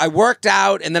go, I worked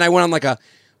out and then I went on like a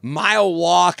mile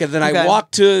walk and then I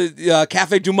walked to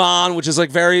Cafe Du Monde, which is like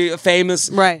very famous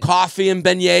coffee and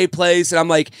beignet place, and I'm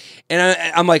like,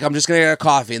 I'm just gonna get a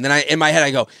coffee, and then in my head I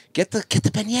go, get the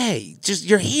beignet. Just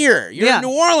you're here, you're in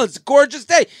New Orleans, gorgeous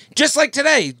day, just like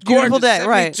today, beautiful gorgeous, day,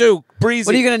 right? Too breezy.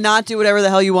 What are you gonna not do whatever the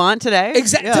hell you want today?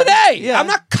 Exactly today. Yeah. I'm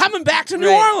not coming back to New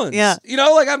Orleans. Yeah,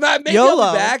 like I'm not maybe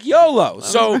I'll be back. YOLO.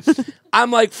 So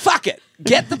I'm like, fuck it,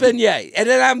 get the beignet, and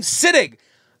then I'm sitting.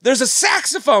 There's a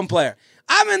saxophone player.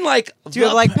 I'm in like. Do you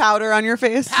have like powder on your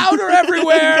face? Powder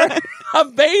everywhere.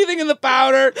 I'm bathing in the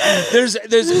powder.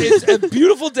 It's a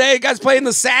beautiful day. Guys playing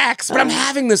the sax, but I'm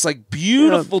having this like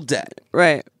beautiful day.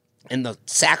 Right. And the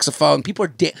saxophone. People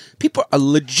are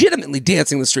legitimately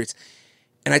dancing in the streets.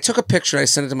 And I took a picture. And I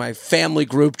sent it to my family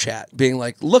group chat, being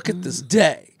like, "Look at this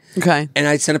day." Okay. And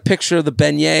I sent a picture of the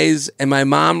beignets, and my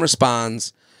mom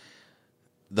responds,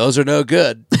 "Those are no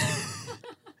good."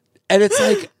 And it's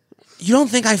like, you don't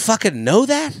think I fucking know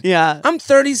that? Yeah. I'm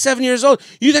 37 years old.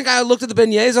 You think I looked at the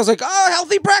beignets? I was like, oh,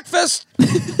 healthy breakfast.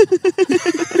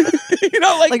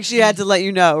 Like she had to let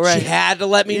you know, right? She had to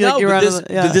let me know.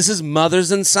 But this is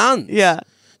mothers and sons. Yeah.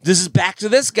 This is back to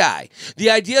this guy. The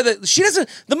idea that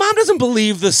the mom doesn't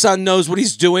believe the son knows what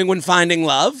he's doing when finding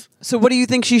love. So what do you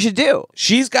think she should do?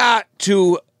 She's got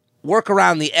to work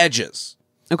around the edges.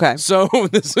 Okay. So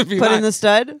this would be put in the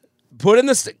stud? Put in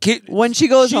the when she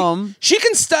goes home. She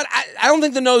can stud. I don't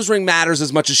think the nose ring matters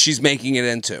as much as she's making it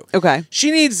into. Okay.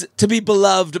 She needs to be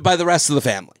beloved by the rest of the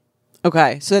family.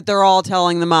 Okay, so that they're all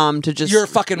telling the mom to just... You're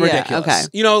fucking ridiculous. Okay.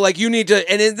 You need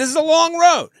to... And this is a long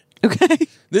road. Okay.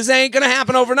 This ain't going to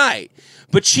happen overnight.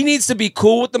 But she needs to be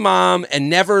cool with the mom and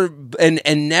never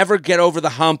get over the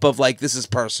hump of like, this is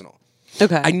personal.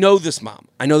 Okay. I know this mom.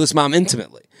 I know this mom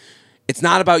intimately. It's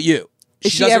not about you.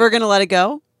 Is she ever going to let it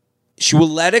go? She will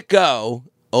let it go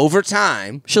over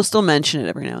time. She'll still mention it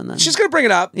every now and then. She's going to bring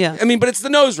it up. Yeah. I mean, but it's the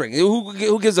nose ring.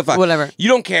 Who gives a fuck? Whatever. You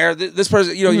don't care. This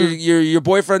person, your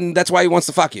boyfriend, that's why he wants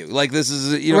to fuck you. Like, this is,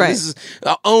 this is,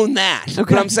 own that.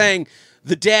 Okay. But I'm saying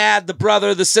the dad, the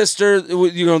brother, the sister,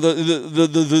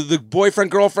 the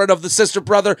boyfriend, girlfriend of the sister,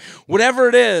 brother, whatever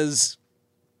it is,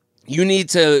 you need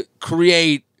to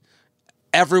create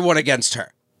everyone against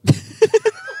her.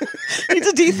 You need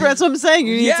to dethrone. That's what I'm saying.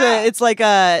 You need to. It's like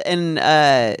an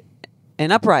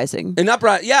uprising. An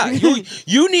uprising. Yeah.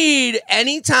 you need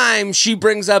anytime she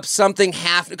brings up something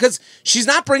because she's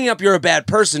not bringing up you're a bad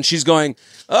person. She's going,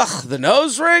 ugh, the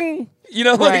nose ring.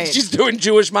 Like she's doing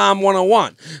Jewish Mom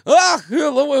 101. Ugh,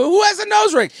 who has a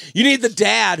nose ring? You need the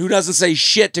dad who doesn't say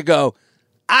shit to go,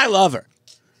 I love her.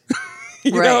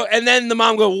 you know, and then the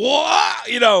mom go, what?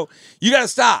 You got to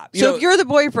stop. So if you're the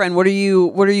boyfriend, what are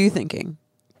you thinking?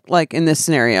 Like in this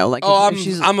scenario, like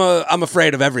I'm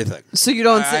afraid of everything. So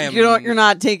you're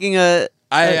not taking I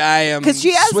am because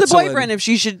she asked the boyfriend if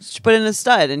she should put in a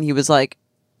stud, and he was like,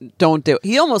 "Don't do it."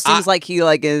 He almost seems like he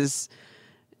like is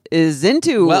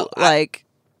into you know what I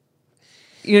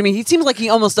mean. He seems like he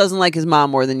almost doesn't like his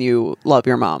mom more than you love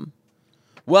your mom.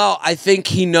 Well, I think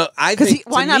he know.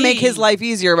 Why not make his life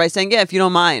easier by saying, "Yeah, if you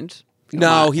don't mind."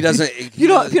 No, he doesn't. If you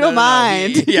don't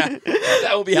mind.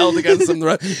 That will be held against him.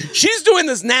 She's doing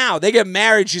this now. They get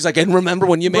married. She's like, and remember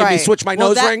when you made me switch my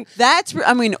nose ring?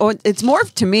 It's more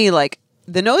to me like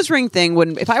the nose ring thing.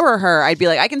 If I were her, I'd be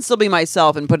like, I can still be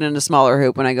myself and put it in a smaller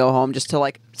hoop when I go home, just to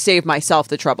like save myself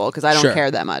the trouble because I don't care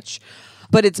that much.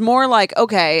 But it's more like,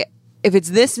 okay, if it's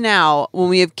this now, when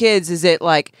we have kids, is it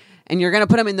like, and you're gonna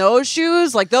put them in those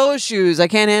shoes, like those shoes? I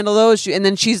can't handle those shoes, and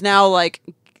then she's now like.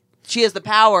 She has the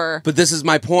power. But this is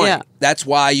my point. Yeah. That's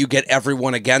why you get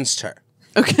everyone against her.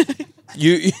 Okay.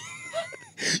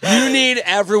 You need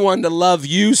everyone to love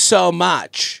you so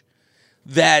much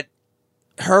that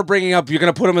her bringing up, you're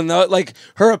going to put them in the, like,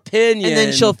 her opinion. And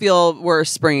then she'll feel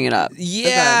worse bringing it up.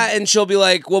 Yeah, Okay. and she'll be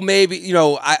like, well, maybe, you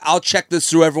know, I'll check this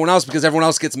through everyone else because everyone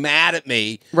else gets mad at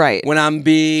me Right. when I'm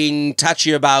being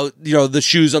touchy about, you know, the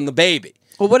shoes on the baby.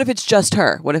 Well, what if it's just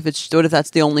her? What if that's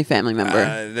the only family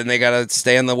member? Then they got to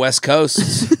stay on the West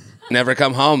Coast. Never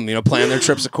come home, you know, plan their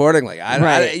trips accordingly.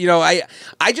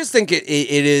 I just think it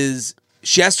is,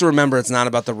 she has to remember it's not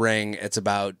about the ring. It's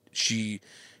about she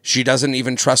doesn't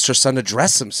even trust her son to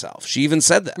dress himself. She even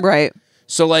said that. Right.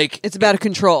 So like, It's about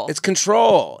control. it's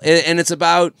control. And it's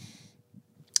about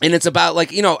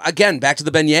like, you know, again, back to the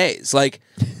beignets. Like,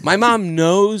 my mom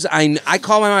knows, I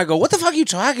call my mom, I go, what the fuck are you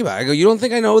talking about? I go, you don't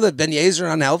think I know that beignets are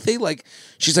unhealthy? Like,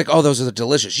 she's like, oh, those are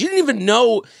delicious. She didn't even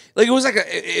know, like,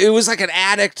 it was like an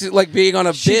addict, like, being on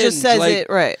a She binge. just says like, it,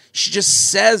 right. She just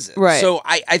says it. Right. So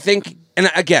I think, and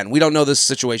again, we don't know this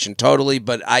situation totally,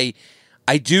 but I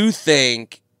do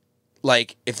think,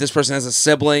 like, if this person has a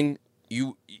sibling,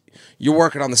 you're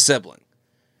working on the sibling.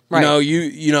 Right.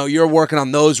 You know, you're working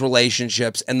on those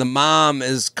relationships, and the mom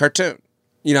is cartoon.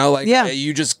 You know, like, Yeah.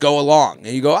 you just go along,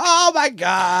 and you go, oh my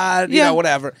God, you Yeah. know,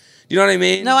 whatever. You know what I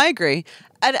mean? No, I agree.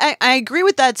 I agree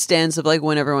with that stance of like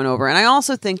win everyone over. And I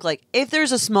also think like if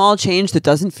there's a small change that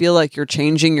doesn't feel like you're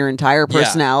changing your entire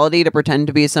personality to pretend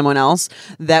to be someone else,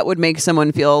 that would make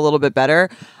someone feel a little bit better.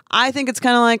 I think it's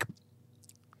kind of like,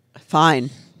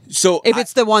 fine. So If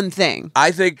it's the one thing.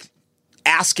 I think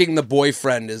asking the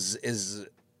boyfriend is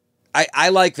I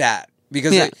like that.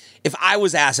 Because Yeah. if I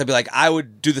was asked, I'd be like, I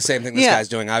would do the same thing this Yeah. guy's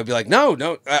doing. I would be like, no.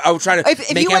 I would try to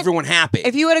If make you had- everyone happy.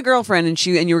 If you had a girlfriend and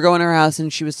you were going to her house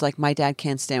and she was like, my dad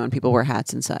can't stand when people wear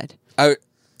hats inside. The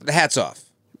hat's off.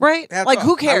 Right? Hats Like, off.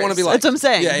 who cares? I want to be like, That's what I'm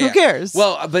saying. Yeah, Who yeah. cares?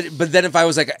 Well, but then if I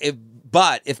was like,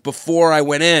 if before I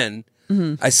went in,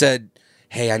 I said,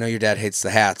 hey, I know your dad hates the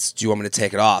hats. Do you want me to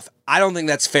take it off? I don't think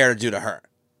that's fair to do to her.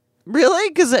 Really?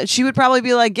 Because she would probably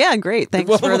be like, yeah, great. Thanks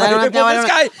Well, for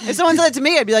that. If someone said that to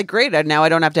me, I'd be like, great. Now I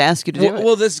don't have to ask you to do it.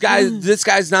 Well, this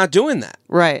guy's not doing that.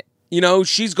 Right. You know,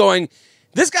 she's going,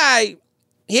 this guy,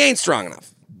 he ain't strong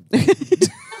enough.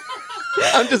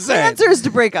 I'm just The saying. answer is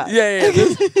to break up. Yeah.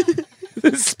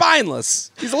 This is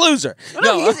spineless. He's a loser.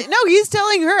 He's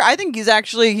telling her. I think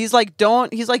he's like,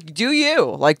 do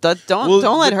you. Like,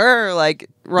 don't let her, like,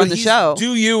 run the show.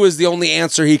 Do you is the only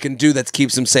answer he can do that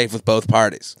keeps him safe with both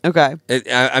parties. Okay.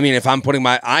 I mean, if I'm putting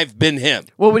I've been him.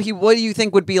 What do you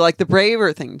think would be, like, the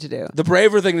braver thing to do? The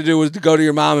braver thing to do was to go to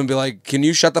your mom and be like, can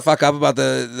you shut the fuck up about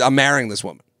I'm marrying this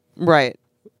woman. Right.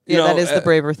 Yeah, You know, that is the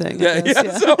braver thing. I Yeah, guess,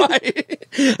 yeah. So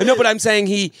I know, but I'm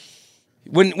saying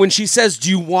when she says, do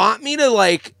you want me to,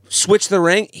 like, switch the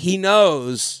ring? He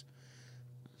knows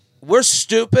we're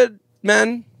stupid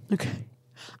men. Okay.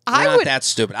 We're not that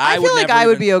stupid. I feel like I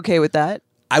would be okay with that.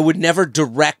 I would never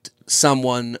direct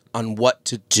someone on what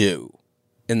to do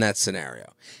in that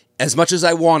scenario. As much as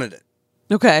I wanted it.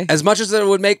 Okay. As much as it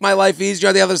would make my life easier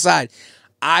on the other side.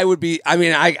 I would be, I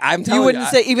mean, I'm telling you. You wouldn't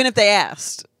say, even if they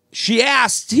asked. She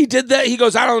asked. He did that. He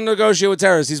goes, I don't negotiate with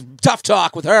terrorists. He's tough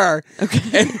talk with her.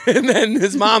 Okay. And then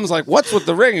his mom's like, what's with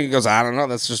the ring? And he goes, I don't know.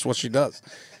 That's just what she does.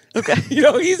 Okay. You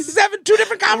know, he's having two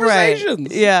different conversations.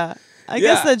 Right. Yeah. I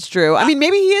guess that's true. I mean,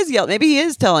 maybe he is maybe he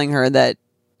is telling her that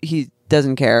he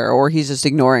doesn't care or he's just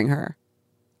ignoring her.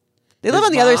 They live His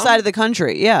on the other mom? side of the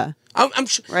country. Yeah. I'm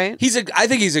sure. Right? I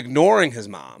think he's ignoring his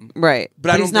mom. Right.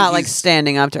 But I don't he's not think like he's-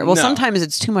 standing up to her. Well, No. sometimes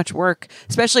it's too much work,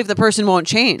 especially if the person won't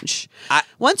change. I-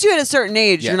 Once you hit a certain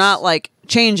age, Yes. you're not like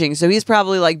changing. So he's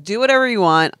probably like, do whatever you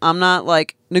want. I'm not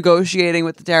like negotiating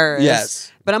with the terrorists.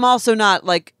 Yes. But I'm also not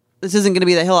like, this isn't going to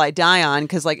be the hill I die on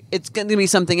because like it's going to be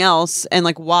something else. And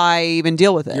like, why even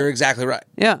deal with it? You're exactly right.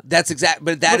 Yeah. That's exact.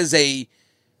 But that is a.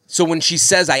 So when she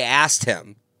says, I asked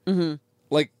him,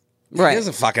 like, Right. he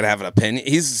doesn't fucking have an opinion.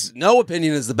 No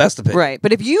opinion is the best opinion. Right.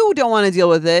 But if you don't want to deal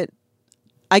with it,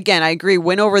 again, I agree,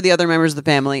 win over the other members of the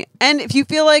family. And if you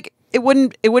feel like it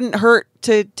wouldn't hurt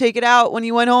to take it out when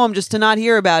you went home just to not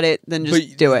hear about it, then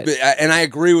just do it. And I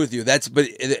agree with you. But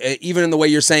even in the way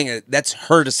you're saying it, that's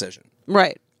her decision.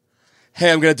 Right. Hey,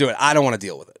 I'm going to do it. I don't want to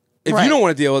deal with it. If Right. you don't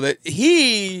want to deal with it,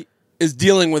 he is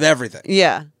dealing with everything.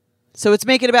 Yeah. So it's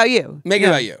make it about you. Make it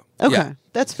about you. Okay. Yeah.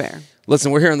 That's fair.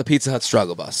 Listen, we're here on the Pizza Hut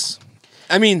struggle bus.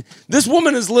 I mean, this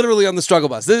woman is literally on the struggle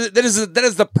bus. That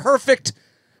is the perfect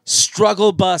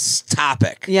struggle bus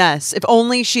topic. Yes. If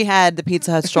only she had the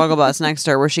Pizza Hut struggle bus next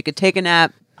to her where she could take a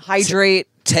nap, hydrate,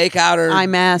 Take out her eye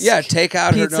mask, Yeah, take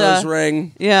out pizza. her nose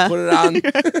ring. Yeah. Put it on.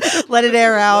 let it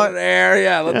air out. Let it air.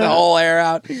 Yeah, let the whole air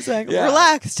out. Exactly. Yeah.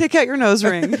 Relax. Take out your nose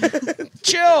ring.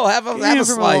 chill. Have a From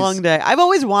slice. a long day. I've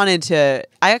always wanted to.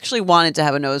 I actually wanted to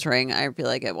have a nose ring. I feel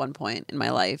like at one point in my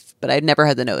life, but I'd never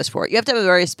had the nose for it. You have to have a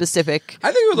very specific.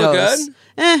 I think it would look nose.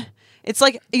 good. It's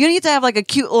like you need to have like a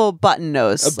cute little button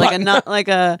nose, button not like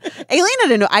a. Aileen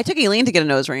had a nose. I took Aileen to get a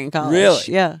nose ring in college. Really?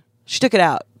 Yeah, she took it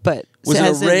out, but Was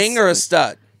it a ring or a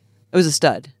stud? It was a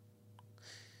stud.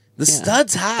 The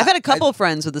stud's hot. I've had a couple of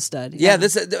friends with a stud. Yeah,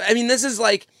 this is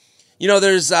like,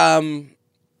 there's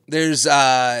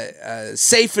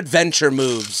safe adventure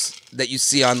moves that you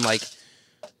see on like,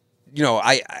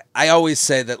 I always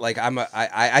say that like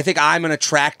I think I'm an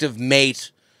attractive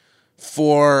mate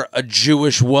for a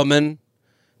Jewish woman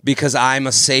because I'm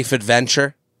a safe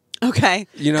adventure. Okay.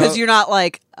 Because you're not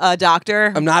like a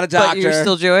doctor. I'm not a doctor. But you're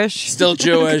still Jewish. Still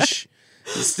Jewish.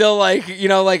 Still like,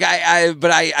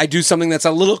 I do something that's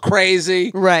a little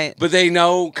crazy. Right. But they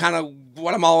know kind of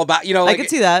what I'm all about. I can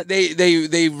see that.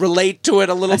 They relate to it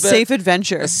a little bit. Safe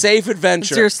adventure. A safe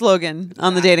adventure. It's your slogan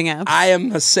on the dating apps. I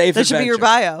am a safe adventure. That should be your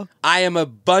bio. I am a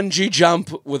bungee jump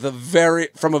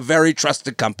from a very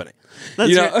trusted company.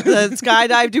 That's the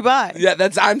Skydive Dubai. Yeah,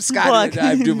 I'm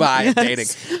Skydive Dubai at dating.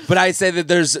 But I say that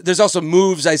there's also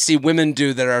moves I see women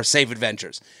do that are safe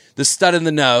adventures. The stud in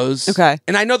the nose. Okay.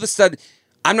 And I know the stud.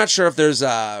 I'm not sure if there's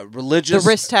a religious. The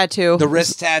wrist tattoo. The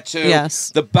wrist tattoo.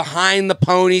 Yes. The behind the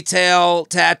ponytail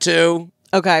tattoo.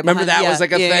 Okay. Remember that was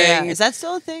like a thing? Yeah. Is that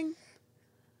still a thing?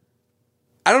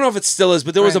 I don't know if it still is,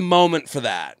 but there was a moment for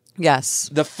that. Yes.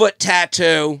 The foot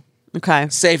tattoo. Okay.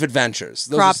 Safe adventures.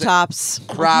 Crop tops.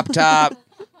 Crop top.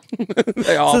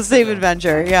 They all. It's a safe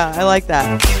adventure. Yeah, I like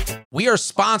that. We are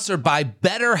sponsored by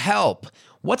BetterHelp.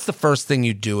 What's the first thing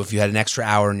you'd do if you had an extra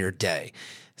hour in your day?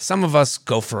 Some of us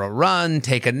go for a run,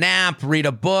 take a nap, read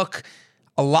a book.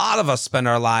 A lot of us spend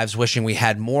our lives wishing we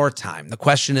had more time. The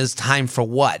question is, time for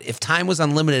what? If time was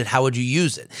unlimited, how would you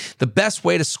use it? The best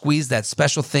way to squeeze that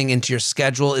special thing into your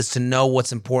schedule is to know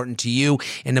what's important to you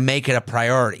and to make it a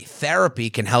priority. Therapy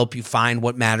can help you find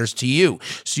what matters to you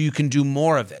so you can do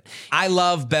more of it. I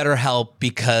love BetterHelp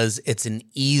because it's an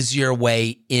easier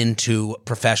way into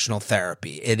professional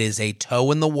therapy. It is a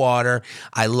toe in the water.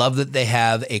 I love that they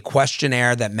have a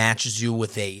questionnaire that matches you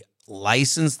with a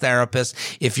licensed therapist.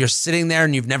 If you're sitting there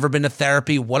and you've never been to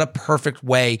therapy, what a perfect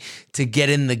way to get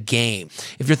in the game.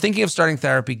 If you're thinking of starting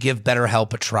therapy, give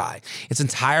BetterHelp a try. It's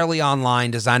entirely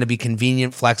online, designed to be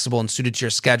convenient, flexible, and suited to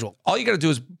your schedule. All you got to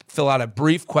do is fill out a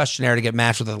brief questionnaire to get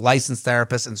matched with a licensed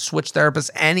therapist and switch therapists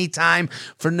anytime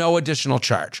for no additional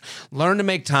charge. Learn to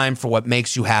make time for what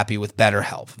makes you happy with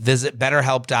BetterHelp. Visit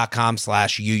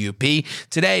BetterHelp.com/UUP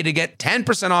today to get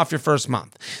 10% off your first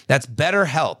month. That's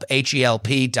BetterHelp,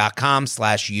 HELP.com/UUP.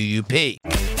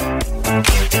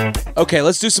 Okay,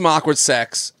 let's do some awkward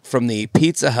sex from the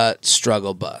Pizza Hut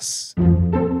struggle bus.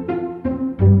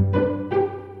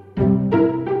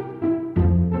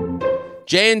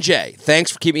 J&J, thanks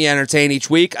for keeping me entertained each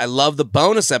week. I love the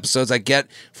bonus episodes I get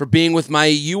for being with my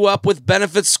You Up With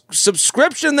Benefits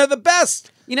subscription. They're the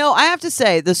best. I have to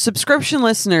say, the subscription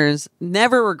listeners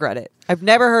never regret it. I've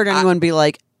never heard anyone be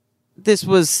like, this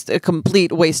was a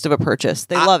complete waste of a purchase.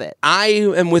 They love it. I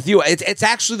am with you. It's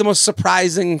actually the most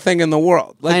surprising thing in the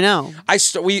world. Like, I know.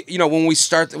 Whenever we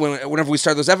start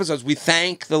those episodes, we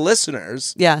thank the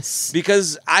listeners. Yes.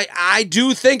 Because I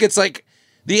do think it's like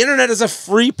the internet is a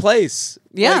free place.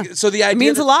 Yeah. So the idea it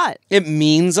means a lot. It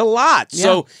means a lot. Yeah.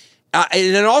 So and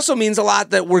it also means a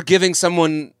lot that we're giving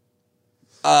someone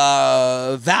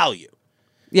value.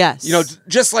 Yes.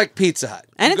 Just like Pizza Hut.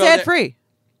 And it's ad free.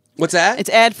 What's that? It's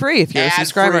ad free if you're a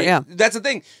subscriber. Free. Yeah. That's the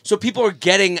thing. So people are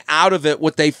getting out of it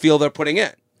what they feel they're putting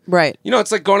in. Right.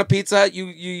 It's like going to Pizza Hut.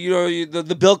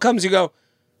 The bill comes. You go,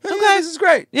 hey, okay, this is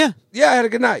great. Yeah. I had a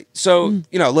good night. So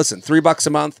listen, $3 a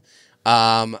month,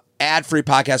 ad free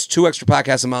podcast, 2 extra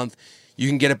podcasts a month. You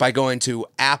can get it by going to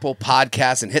Apple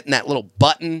Podcasts and hitting that little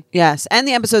button. Yes, and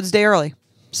the episode's day early.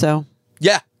 So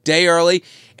yeah, day early,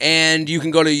 and you can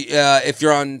go to if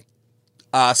you're on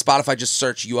Spotify, just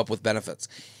search You Up With Benefits.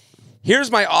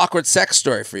 Here's my awkward sex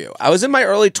story for you. I was in my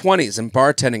early 20s and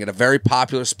bartending at a very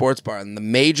popular sports bar in the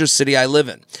major city I live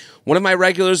in. One of my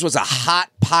regulars was a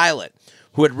hot pilot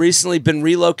who had recently been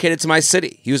relocated to my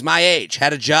city. He was my age,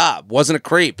 had a job, wasn't a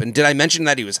creep. And did I mention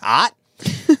that he was hot?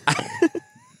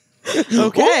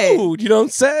 Okay. Ooh, you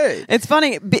don't say. It's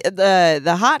funny.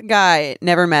 The hot guy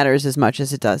never matters as much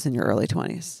as it does in your early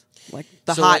 20s. Like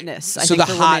the hotness. I think the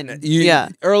for hotness.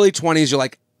 women, Early 20s, you're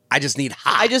like, I just need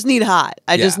hot. I just need hot.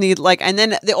 I just need and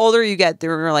then the older you get,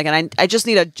 they're like, and I just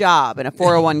need a job and a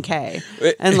 401k.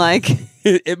 And like.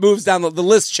 It moves down, the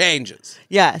list changes.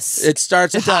 Yes. It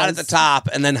starts hot at the top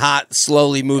and then hot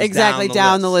slowly moves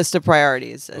down the list of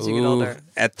priorities as you get older.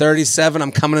 At 37,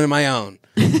 I'm coming into my own.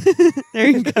 There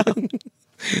you go.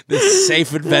 This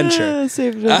safe adventure.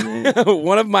 Safe adventure.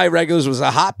 One of my regulars was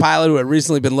a hot pilot who had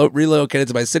recently been relocated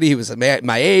to my city. He was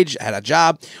my age, had a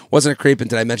job, wasn't a creep, and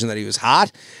did I mention that he was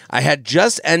hot? I had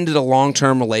just ended a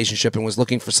long-term relationship and was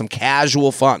looking for some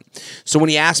casual fun. So when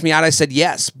he asked me out, I said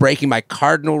yes, breaking my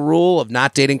cardinal rule of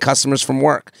not dating customers from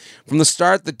work. From the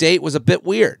start, the date was a bit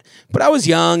weird, but I was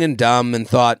young and dumb and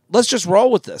thought, let's just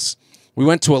roll with this. We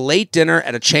went to a late dinner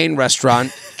at a chain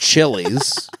restaurant,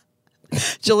 Chili's.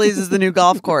 Chili's is the new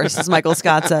golf course, as Michael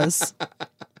Scott says.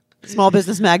 Small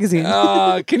Business Magazine.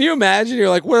 Can you imagine? You're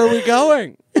like, where are we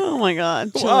going? Oh my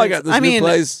God! Well, I got this new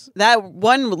place. That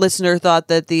one listener thought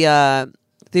that the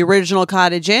original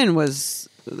Cottage Inn was.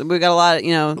 We got a lot of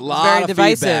very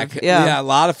divisive. Feedback. Yeah, a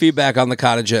lot of feedback on the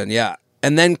Cottage Inn. Yeah,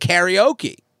 and then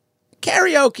karaoke.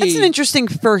 That's an interesting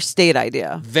first date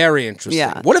idea. Very interesting.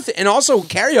 Yeah. What if? And also,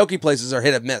 karaoke places are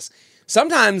hit and miss.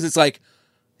 Sometimes it's like,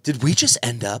 did we just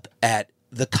end up at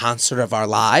the concert of our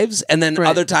lives? And then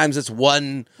other times it's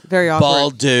one very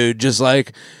bald dude just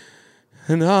like,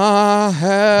 and I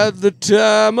had the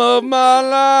time of my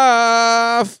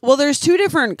life. Well, there's two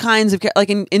different kinds of like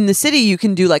in the city you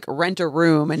can do like rent a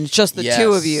room and it's just the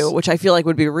two of you, which I feel like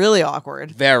would be really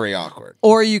awkward. Very awkward.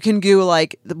 Or you can do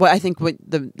like what I think what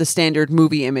the standard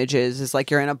movie image is like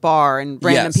you're in a bar and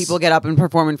random people get up and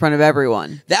perform in front of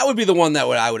everyone. That would be the one that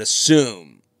I would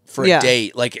assume for a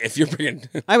date. Like if you're bringing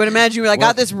I would imagine you're like,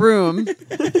 got this room.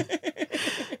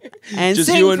 And just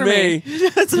sing you and for me.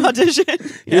 That's an audition.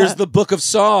 Here's the book of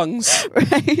songs.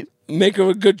 Right. Make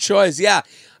a good choice. Yeah.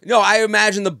 No, I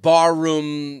imagine the bar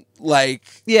room like.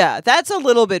 Yeah, that's a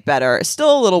little bit better.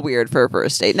 Still a little weird for a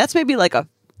first date. And that's maybe like a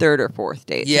third or fourth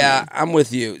date. Yeah, I'm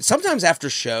with you. Sometimes after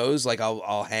shows, like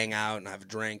I'll hang out and have a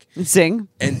drink. And sing.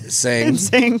 And sing. And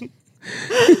sing.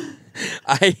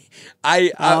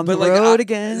 On the road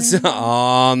again.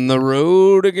 On the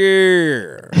road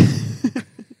again.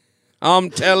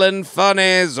 I'm telling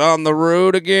funnies on the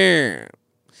road again.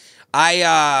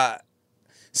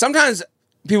 Sometimes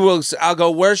I'll go,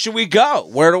 where should we go?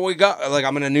 Where do we go? Like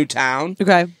I'm in a new town.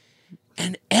 Okay.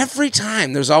 And every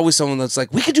time there's always someone that's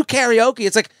like, we could do karaoke.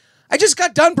 It's like, I just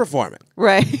got done performing.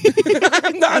 Right.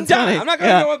 I'm done. Funny. I'm not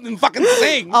going to go up and fucking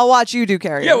sing. I'll watch you do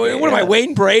karaoke. Yeah, what am I,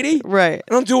 Wayne Brady? Right.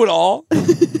 I don't do it all.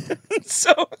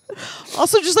 So,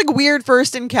 also just like weird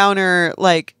first encounter,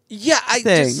 like yeah,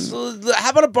 how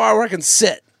about a bar where I can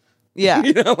sit? Yeah.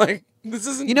 Like this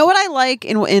isn't. You know what I like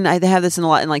in I have this in a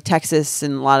lot in like Texas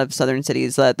and a lot of southern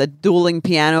cities, the dueling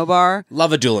piano bar.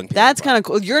 Love a dueling piano That's kind of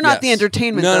cool. You're not the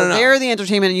entertainment. No. They're the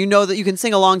entertainment, and you know that you can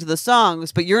sing along to the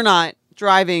songs, but you're not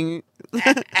driving.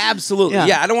 Absolutely.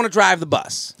 Yeah, I don't want to drive the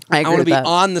bus. I agree want to with be that.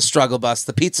 on the struggle bus,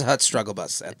 the Pizza Hut struggle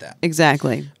bus at that.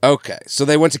 Exactly. Okay, so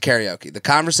they went to karaoke. The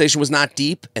conversation was not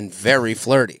deep and very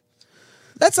flirty.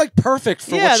 That's like perfect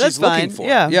for what she's looking for.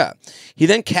 Yeah. He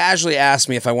then casually asked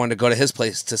me if I wanted to go to his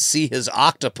place to see his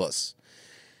octopus.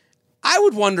 I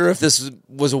would wonder if this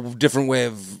was a different way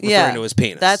of referring to his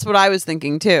penis. That's what I was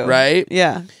thinking too. Right?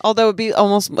 Yeah. Although it would be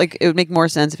almost like it would make more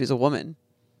sense if he's a woman.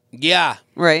 Yeah.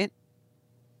 Right?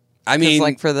 I mean,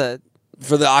 like for the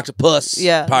octopus part.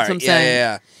 That's what I'm saying.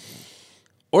 Yeah.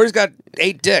 Or he's got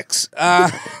 8 dicks.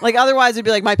 Like otherwise it'd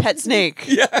be like my pet snake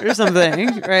or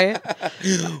something, right? Do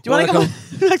you want to come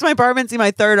back to my apartment and see my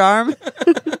third arm?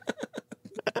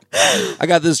 I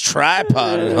got this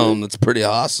tripod at home that's pretty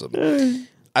awesome.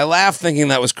 I laughed thinking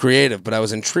that was creative, but I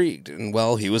was intrigued, and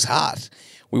well, he was hot.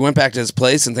 We went back to his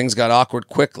place and things got awkward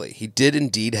quickly. He did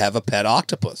indeed have a pet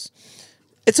octopus.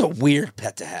 It's a weird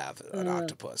pet to have, an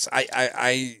octopus.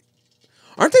 I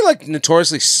aren't they like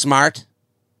notoriously smart?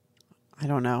 I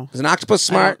don't know. Is an octopus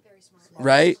smart?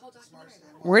 Right?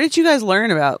 Where did you guys learn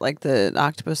about like the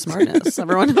octopus smartness?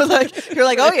 Everyone was like, you're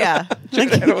like, oh yeah.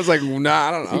 Like, And I was like, nah,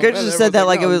 I don't know. you guys just said that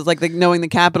like it was like knowing the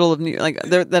capital of New York. Like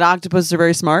that octopuses are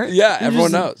very smart. Yeah,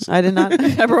 everyone knows. I did not.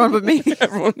 Everyone but me.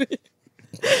 Everyone.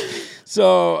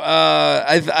 So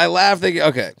I laughed thinking,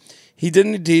 okay, he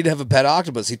didn't indeed have a pet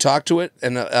octopus. He talked to it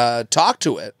and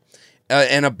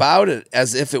about it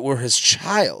as if it were his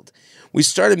child. We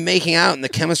started making out and the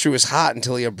chemistry was hot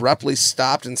until he abruptly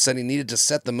stopped and said he needed to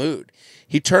set the mood.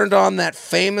 He turned on that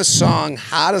famous song,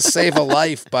 How to Save a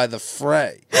Life by The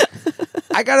Fray.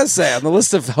 I gotta say, on the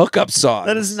list of hookup songs.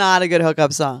 That is not a good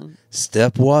hookup song.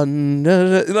 Step one.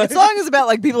 The song is about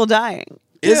like people dying.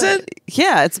 Is it?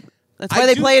 Yeah, that's why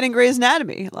they play it in Grey's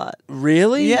Anatomy a lot.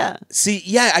 Really? Yeah. See,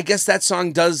 yeah, I guess that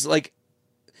song does like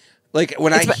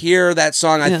when I hear that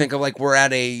song, I think of like we're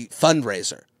at a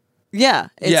fundraiser. Yeah,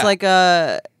 it's like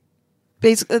a.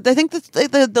 Basically, I think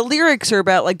the lyrics are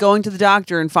about like going to the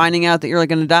doctor and finding out that you're like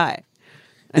going to die.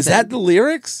 Is that the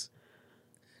lyrics?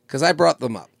 because I brought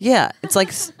them up. Yeah, it's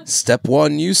like Step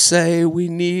 1, you say we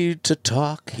need to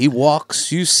talk. He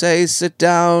walks, you say sit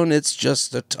down. It's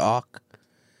just a talk.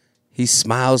 He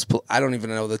smiles. I don't even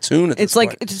know the tune at this it's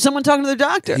like point. someone talking to their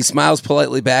doctor. He smiles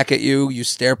politely back at you. You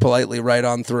stare politely right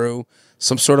on through.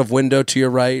 Some sort of window to your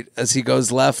right as he goes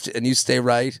left and you stay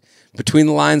right. Between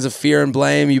the lines of fear and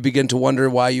blame, you begin to wonder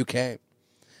why you came.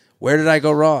 Where did I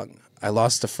go wrong? I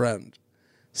lost a friend.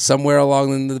 Somewhere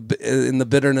along in the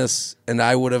bitterness, and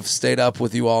I would have stayed up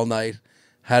with you all night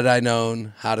had I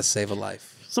known how to save a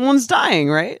life. Someone's dying,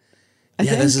 right? I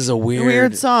think. This is a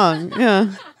weird song.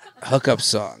 Yeah. hookup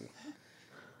song.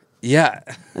 Yeah.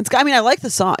 I like the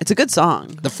song. It's a good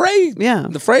song. The phrase. Yeah.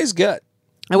 The phrase good.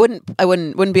 I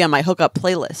wouldn't be on my hookup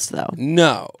playlist though.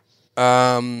 No.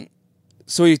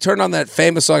 So he turned on that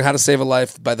famous song "How to Save a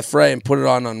Life" by The Fray and put it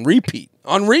on repeat.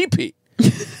 On repeat.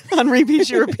 On repeat,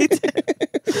 you repeat it.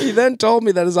 He then told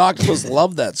me that his octopus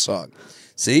loved that song.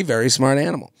 See, very smart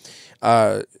animal.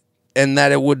 And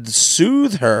that it would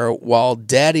soothe her while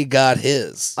Daddy got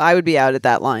his. I would be out at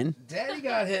that line. Daddy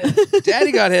got his.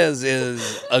 Daddy got his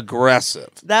is aggressive.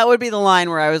 That would be the line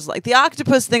where I was like, the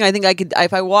octopus thing, I think I could,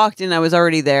 if I walked in, I was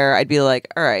already there, I'd be like,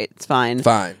 all right, it's fine.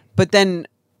 Fine. But then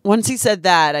once he said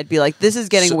that, I'd be like, this is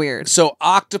getting weird. So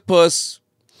octopus,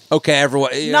 okay,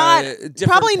 everyone.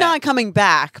 Probably not coming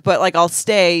back, but like I'll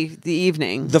stay the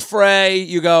evening. The Fray,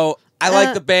 you go, I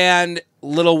like the band,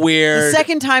 little weird. The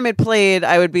second time it played,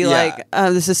 I would be like,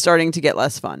 oh, this is starting to get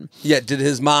less fun. Yeah, did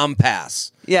his mom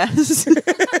pass? Yes.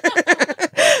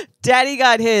 Daddy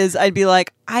got his, I'd be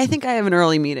like, I think I have an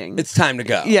early meeting. It's time to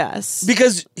go. Yes.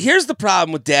 Because here's the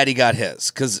problem with Daddy got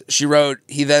his. Because she wrote,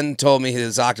 he then told me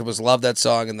his octopus loved that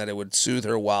song and that it would soothe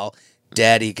her while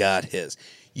Daddy got his.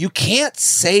 You can't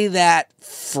say that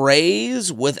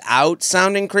phrase without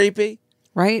sounding creepy.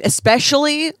 Right?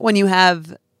 Especially when you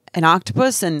have an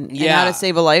octopus and How to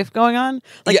Save a Life going on.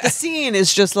 Like the scene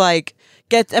is just like,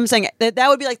 I'm saying that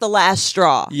would be like the last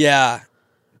straw. Yeah.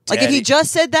 Like Daddy. if he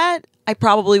just said that, I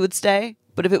probably would stay.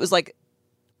 But if it was like,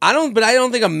 I don't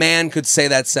think a man could say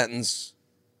that sentence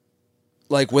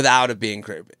like without it being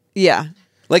creepy. yeah.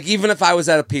 Like even if I was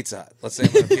at a Pizza Hut, let's say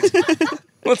I'm at a Pizza Hut.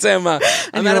 Let's say I'm at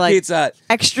a Pizza Hut.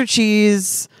 Extra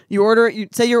cheese. You order it. You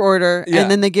say your order, Yeah.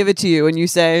 and then they give it to you, and you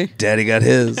say, Daddy got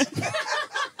his.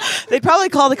 they'd probably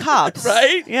call the cops,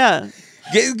 Right? Yeah.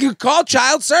 You call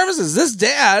child services. This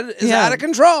dad is Yeah. out of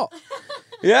control.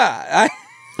 Yeah.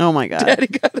 Oh my god. Daddy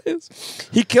got his.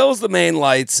 He kills the main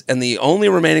lights, and the only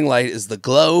remaining light is the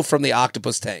glow from the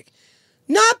octopus tank.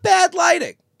 Not bad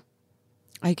lighting.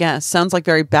 I guess sounds like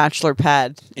very bachelor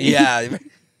pad. Yeah.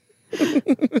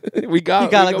 we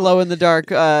got a glow in the dark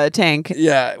tank.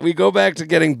 Yeah, we go back to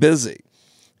getting busy.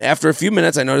 After a few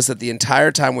minutes, I noticed that the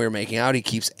entire time we were making out, he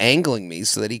keeps angling me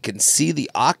so that he can see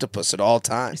the octopus at all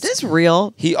times. Is this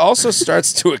real? He also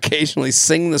starts to occasionally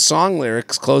sing the song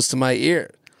lyrics close to my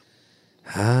ear.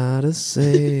 How to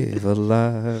save a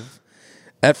life.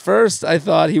 At first, I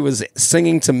thought he was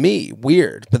singing to me.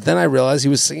 Weird. But then I realized he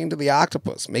was singing to the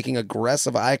octopus, making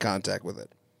aggressive eye contact with it.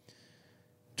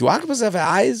 Do octopus have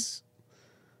eyes?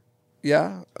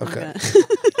 Yeah? Okay.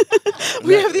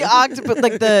 We have the octopus,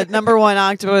 like the number one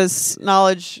octopus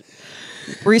knowledge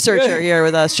researcher here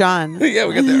with us, Sean. Yeah,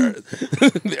 we got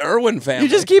the Irwin family.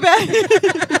 You just keep at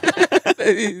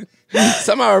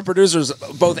Somehow our producers,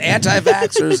 both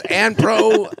anti-vaxxers and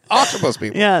pro-octopus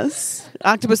people. Yes.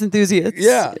 Octopus enthusiasts.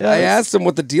 Yeah. Yes. I asked him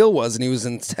what the deal was, and he was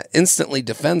instantly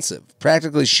defensive,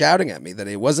 practically shouting at me that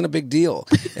it wasn't a big deal,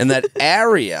 and that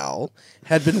Ariel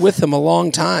had been with him a long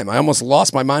time. I almost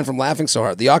lost my mind from laughing so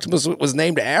hard. The octopus was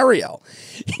named Ariel.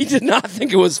 He did not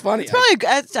think it was funny.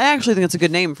 I actually think it's a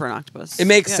good name for an octopus. It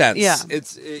makes sense. Yeah.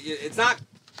 It's not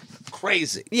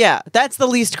crazy. Yeah, that's the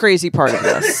least crazy part of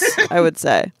this, I would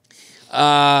say.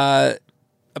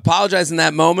 Apologize in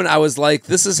that moment. I was like,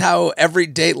 this is how every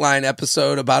Dateline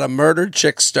episode about a murdered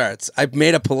chick starts. I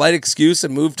made a polite excuse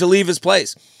and moved to leave his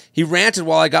place. He ranted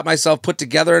while I got myself put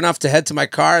together enough to head to my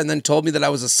car and then told me that I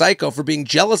was a psycho for being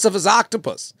jealous of his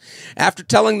octopus. After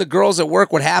telling the girls at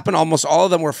work what happened, almost all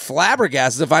of them were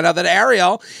flabbergasted to find out that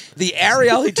the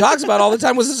Ariel he talks about all the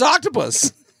time was his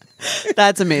octopus.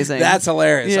 That's amazing. That's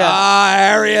hilarious.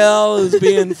 Yeah. Ariel is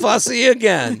being fussy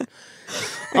again.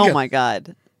 Oh my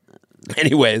God.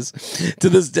 Anyways, to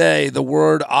this day, the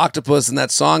word octopus in that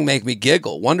song make me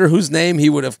giggle. Wonder whose name he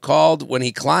would have called when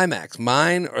he climaxed,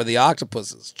 mine or the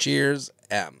octopus's. Cheers,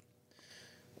 M.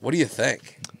 What do you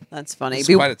think? That's funny. It's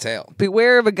quite a tale.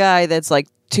 Beware of a guy that's like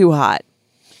too hot.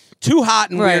 Too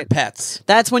hot and Right. weird pets.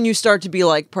 That's when you start to be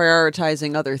like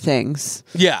prioritizing other things.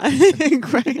 Yeah.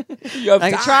 Right? You have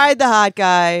I time. tried the hot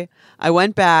guy. I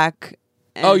went back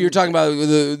Oh, you're talking about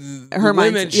the Her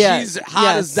women. mindset, yeah. She's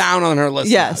hottest down on her list.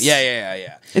 Yes. Now.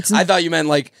 Yeah. It's- I thought you meant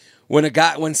like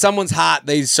when someone's hot,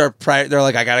 they start. They're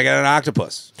like, I gotta get an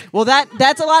octopus. Well,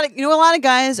 that's a lot of a lot of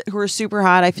guys who are super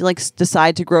hot. I feel like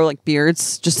decide to grow like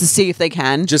beards just to see if they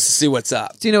can. Just to see what's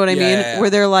up. Do you know what I mean? Yeah. Where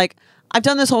they're like, I've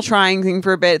done this whole trying thing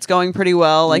for a bit. It's going pretty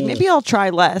well. Like maybe I'll try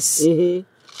less. Mm-hmm.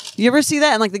 You ever see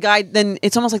that? And like the guy, then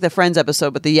it's almost like the Friends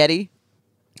episode, but the Yeti.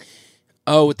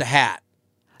 Oh, with the hat.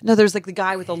 No, there's like the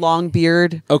guy with the long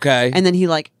beard. Okay. And then he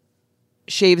like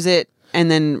shaves it, and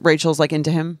then Rachel's like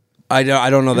into him. I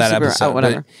don't know that super- episode.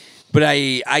 whatever. But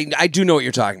I do know what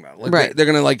you're talking about. Like Right. they're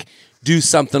gonna like do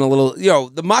something a little.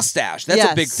 The mustache.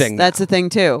 That's a big thing. That's now. a thing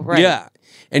too. Right. Yeah.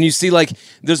 And you see, like,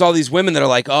 there's all these women that are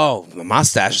like, "Oh, the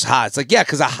mustache is hot." It's like, yeah,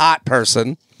 because a hot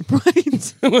person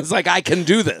Right. was like, "I can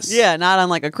do this." Yeah, not on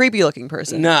like a creepy looking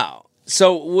person. No.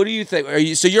 So, what do you think?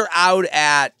 So you're out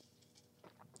at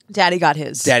Daddy got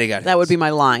his. Daddy got That his. would be my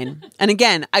line. And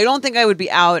again, I don't think I would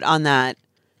be out on that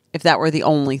if that were the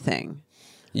only thing.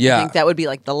 yeah. I think that would be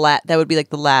like the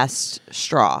last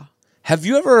straw. Have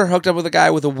you ever hooked up with a guy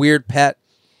with a weird pet?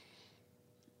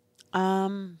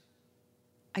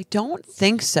 I don't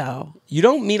think so. You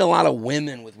don't meet a lot of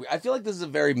women with. I feel like this is a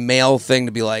very male thing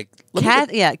to be like. "Let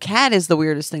me get-" Cat is the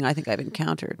weirdest thing I think I've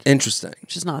encountered. Interesting.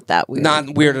 Which is not that weird.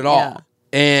 Not weird at all.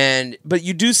 Yeah. But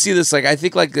you do see this, like, I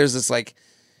think, like, there's this, like,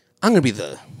 I'm gonna be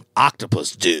the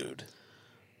octopus dude.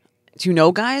 Do you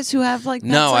know guys who have like?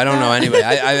 No, pets like I don't know that? anybody.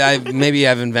 I maybe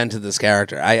I've invented this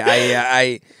character.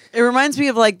 I It reminds me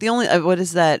of like the only what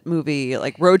is that movie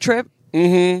like Road Trip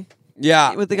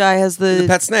yeah. with the guy has the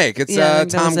Pet snake. It's Yeah, I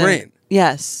think that Tom was it. Green,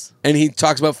 Yes, and he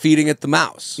talks about feeding it the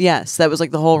mouse. yes, that was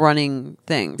like the whole running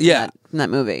thing. Yeah. from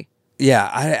that movie. Yeah,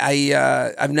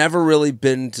 I've never really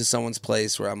been to someone's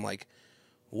place where I'm like,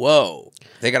 whoa,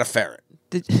 they got a ferret.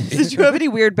 Did you have any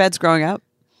weird pets growing up?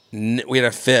 We had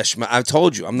a fish. I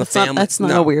told you, I'm the family. that's not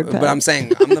a weird pet. But I'm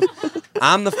saying,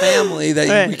 I'm the family that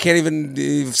Right. we can't even.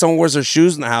 If someone wears their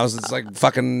shoes in the house, it's like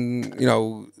fucking.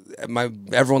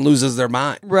 Everyone loses their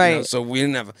mind. Right. So we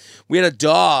didn't have. We had a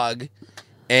dog,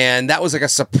 and that was like a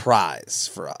surprise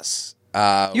for us.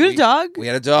 You had a dog? We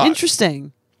had a dog.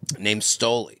 Interesting. Named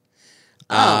Stoli.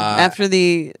 After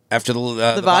the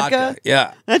The vodka?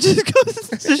 Yeah. that just goes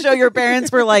to show your parents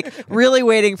were like really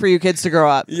waiting for you kids to grow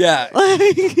up. Yeah.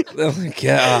 Like, They're like,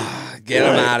 get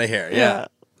them out of here. Yeah.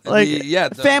 like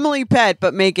the family pet,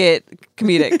 but make it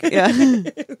comedic. Yeah.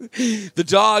 The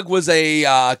dog was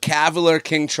a Cavalier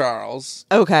King Charles,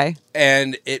 Okay.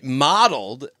 and it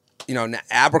modeled.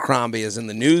 Abercrombie is in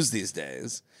the news these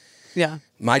days. Yeah.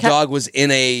 My dog was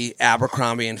in a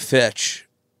Abercrombie and Fitch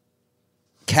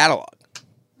catalog.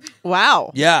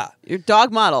 Wow. Yeah, Your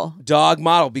dog model. dog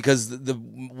model because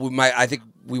I think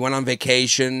we went on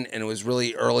vacation and it was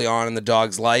really early on in the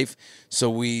dog's life, so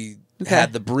we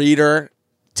had the breeder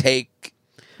take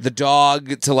the dog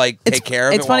to take care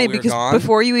of it. It's funny while we were because gone.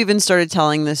 before you even started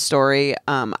telling this story,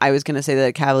 I was going to say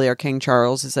that Cavalier King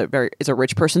Charles is a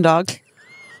rich person dog.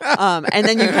 And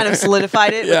then you kind of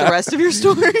solidified it with the rest of your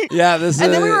story. Yeah, this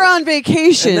And then we were on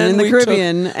vacation and then in the we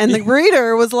Caribbean, and the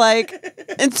breeder was like,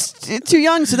 it's too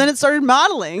young. So then it started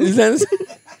modeling.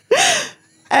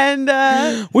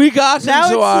 And we got Now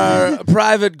into it's- our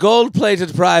private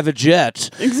gold-plated private jet,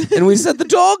 and we said the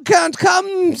dog can't come;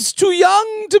 it's too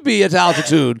young to be at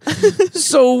altitude.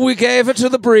 So we gave it to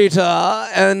the breeder,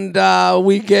 and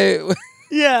we gave.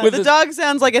 yeah, With the the- dog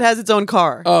sounds like it has its own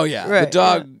car. Oh yeah, the Right,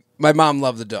 dog. My mom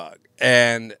loved the dog,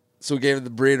 and so we gave it to the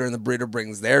breeder, and the breeder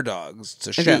brings their dogs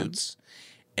to shoots,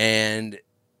 and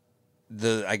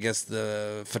I guess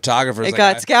the photographer It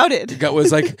got scouted.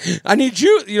 was like, I need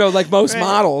you, like most Right.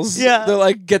 models, Yeah. they're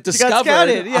like get discovered.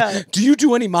 scouted, yeah. Do you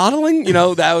do any modeling?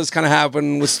 That was kind of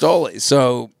happening with Stoli.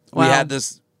 So we Wow. had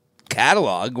this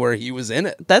catalog where he was in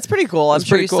it. That's pretty cool. I'm That's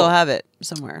sure pretty you cool. still have it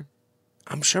somewhere.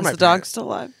 I'm sure Is my the dog parents- still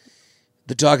alive?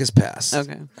 The dog has passed.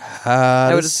 Okay. How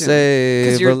I would to assume.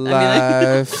 save you're- a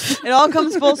life. It all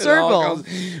comes full It all circle.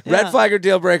 comes- Red flag or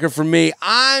deal breaker for me.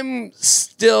 I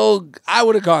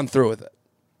would have gone through with it,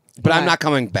 but I'm Right. not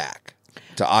coming back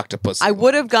to octopus. I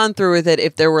would have gone through with it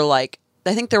if there were I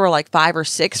think there were 5 or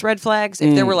 6 red flags.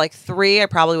 If there were 3, I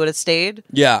probably would have stayed.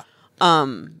 Yeah. They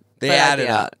But I'd added be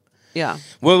up. out. Yeah.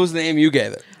 What was the name you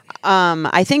gave it?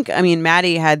 I think,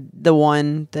 Maddie had the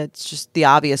one that's just the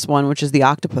obvious one, which is the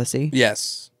Octopussy.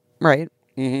 Yes. Right?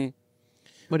 Mm-hmm.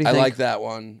 What do you I think? like that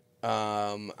one.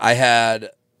 I had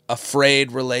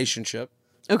afraid relationship.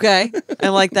 Okay. I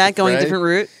like that. Going a Right? different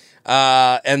route.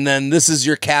 And then this is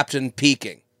your captain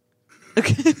peaking.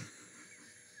 Okay.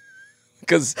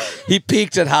 Because he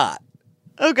peaked at hot.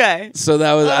 Okay. So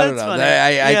that was, I don't that's know. funny.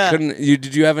 I Yeah. couldn't,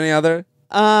 did you have any other?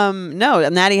 No,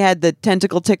 Natty had the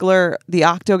tentacle tickler, the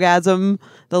octogasm,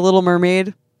 the Little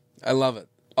Mermaid. I love it.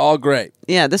 All great.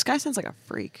 Yeah, this guy sounds like a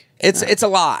freak. It's a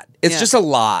lot. It's just a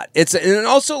lot. And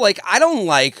also, like, I don't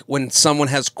like when someone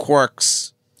has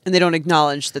quirks And they don't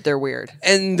acknowledge that they're weird.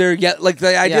 and they're like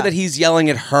the idea that he's yelling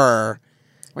at her.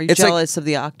 Are you It's like- jealous of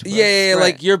the octopus? Yeah, Right.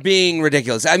 like you're being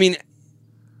ridiculous. I mean,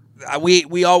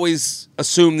 we always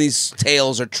assume these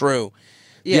tales are true.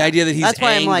 The Yeah. idea that he's That's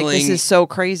why I'm like, this angling- is so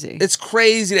crazy. It's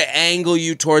crazy to angle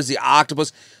you towards the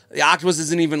octopus. The octopus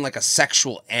isn't even like a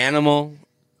sexual animal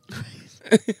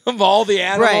of all the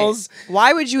animals. Right.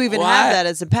 Why would you even Why? have that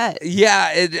as a pet?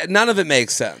 Yeah, none of it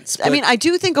makes sense. I mean, I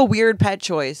do think a weird pet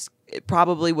choice it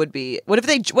probably would be. What if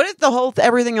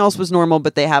everything else was normal,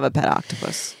 but they have a pet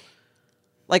octopus?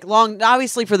 Like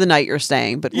obviously for the night you're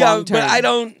staying, but long term.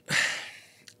 but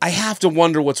I have to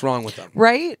wonder what's wrong with them.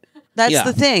 Right? That's Yeah.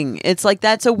 the thing. It's like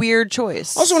that's a weird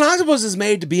choice. Also, an octopus is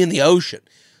made to be in the ocean.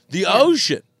 The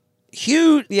ocean,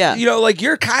 huge. Yeah. Like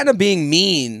you're kind of being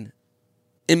mean,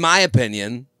 in my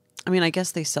opinion. I mean, I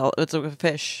guess they sell it's like a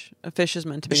fish. A fish is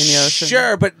meant to be in the ocean.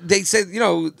 Sure, but they say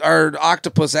our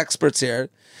octopus experts here,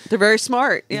 They're very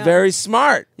smart. Yeah. very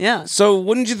smart. Yeah. So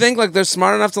wouldn't you think like they're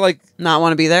smart enough to like Not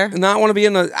want to be there. not want to be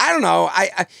in the? I don't know.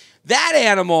 I that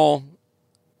animal,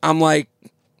 I'm like,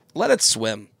 let it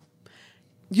swim.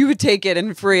 You would take it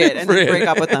and free it and then break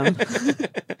up with them.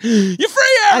 You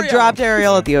free Ariel. I dropped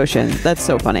Ariel at the ocean. That's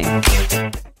so funny.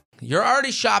 You're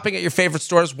already shopping at your favorite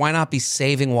stores. Why not be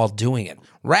saving while doing it?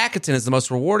 Rakuten is the most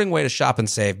rewarding way to shop and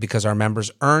save because our members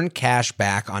earn cash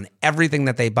back on everything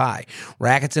that they buy.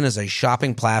 Rakuten is a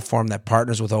shopping platform that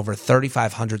partners with over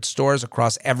 3,500 stores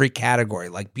across every category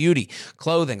like beauty,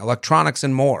 clothing, electronics,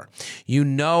 and more. You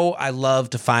know I love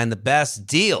to find the best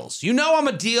deals. You know I'm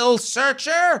a deal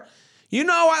searcher. You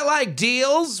know I like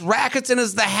deals. Rakuten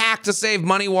is the hack to save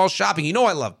money while shopping. You know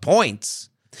I love points.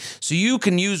 So you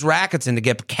can use Rakuten to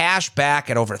get cash back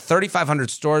at over 3,500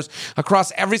 stores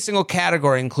across every single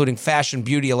category, including fashion,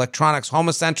 beauty, electronics, home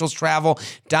essentials, travel,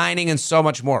 dining, and so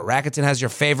much more. Rakuten has your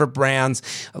favorite brands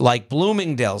like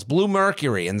Bloomingdale's, Blue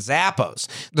Mercury, and Zappos.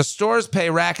 The stores pay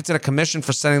Rakuten a commission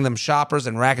for sending them shoppers,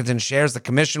 and Rakuten shares the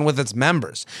commission with its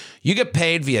members. You get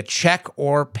paid via check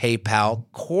or PayPal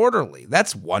quarterly.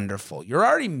 That's wonderful. You're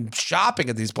already shopping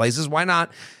at these places. Why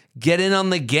not get in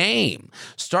on the game?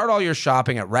 Start all your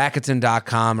shopping at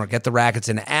Rakuten.com or get the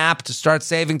Rakuten app to start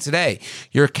saving today.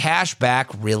 Your cash back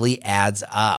really adds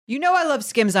up. You know I love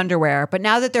Skims underwear, but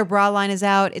now that their bra line is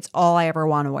out, it's all I ever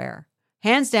want to wear.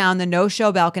 Hands down, the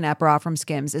no-show Balconette bra from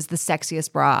Skims is the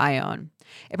sexiest bra I own.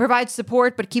 It provides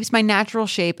support but keeps my natural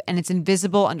shape, and it's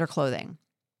invisible under clothing.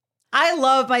 I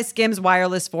love my Skims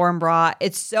wireless form bra.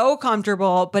 It's so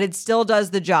comfortable, but it still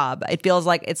does the job. It feels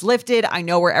like it's lifted. I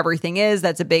know where everything is.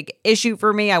 That's a big issue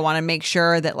for me. I want to make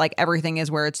sure that like everything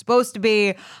is where it's supposed to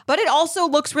be, but it also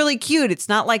looks really cute. It's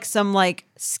not like some like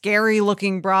scary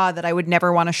looking bra that I would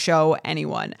never want to show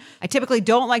anyone. I typically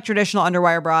don't like traditional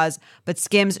underwire bras, but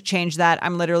Skims changed that.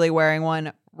 I'm literally wearing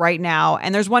one right now.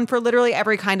 And there's one for literally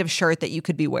every kind of shirt that you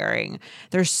could be wearing.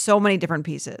 There's so many different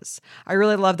pieces. I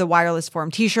really love the wireless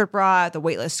form t-shirt bra, the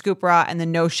weightless scoop bra, and the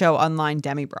no-show unlined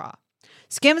demi bra.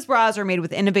 Skims bras are made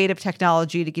with innovative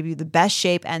technology to give you the best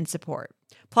shape and support.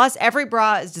 Plus, every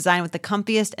bra is designed with the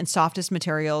comfiest and softest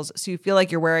materials, so you feel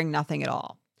like you're wearing nothing at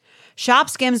all. Shop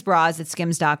Skims bras at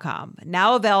skims.com.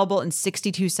 Now available in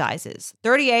 62 sizes,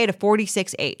 30A to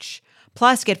 46H.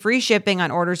 Plus, get free shipping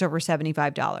on orders over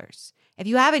 $75. If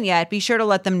you haven't yet, be sure to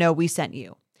let them know we sent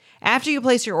you. After you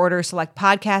place your order, select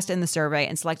podcast in the survey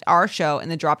and select our show in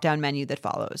the drop-down menu that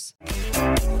follows.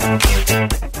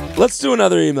 Let's do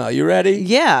another email. You ready?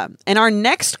 Yeah. And our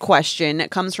next question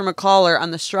comes from a caller on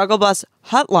the Struggle Bus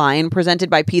hotline presented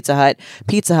by Pizza Hut.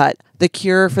 Pizza Hut, the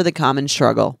cure for the common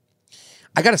struggle.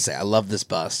 I gotta say, I love this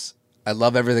bus. I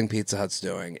love everything Pizza Hut's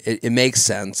doing. It makes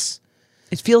sense.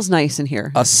 It feels nice in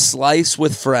here. A slice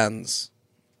with friends.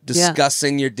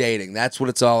 Discussing your dating. That's what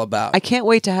it's all about. I can't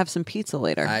wait to have some pizza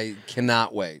later. I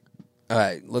cannot wait. All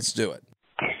right, let's do it.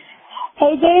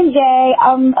 Hey, J&J.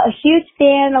 I'm a huge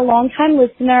fan, a long-time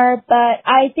listener, but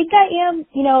I think I am,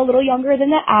 a little younger than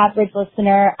the average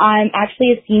listener. I'm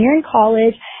actually a senior in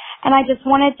college, and I just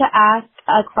wanted to ask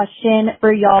a question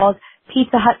for y'all's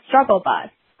Pizza Hut struggle bus.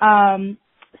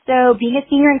 So being a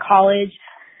senior in college,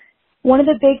 one of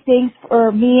the big things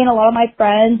for me and a lot of my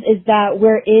friends is that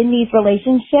we're in these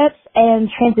relationships and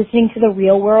transitioning to the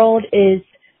real world is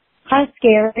kind of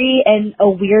scary and a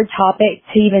weird topic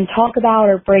to even talk about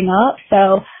or bring up.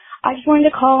 So I just wanted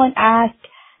to call and ask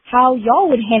how y'all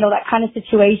would handle that kind of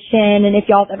situation and if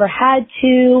y'all have ever had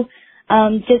to.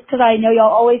 just because I know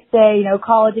y'all always say, you know,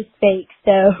 college is fake.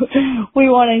 So we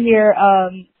want to hear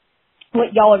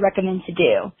what y'all would recommend to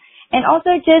do. And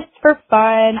also just for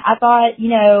fun, I thought, you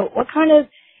know, what kind of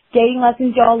dating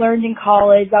lessons y'all learned in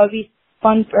college? That would be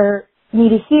fun for me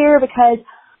to hear because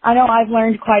I know I've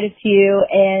learned quite a few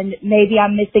and maybe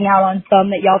I'm missing out on some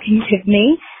that y'all can give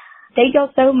me. Thank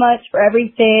y'all so much for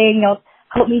everything. Y'all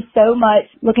helped me so much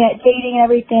looking at dating and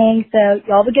everything. So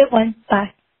y'all have a good one.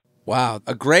 Bye. Wow,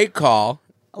 a great call.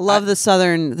 I love the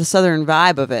southern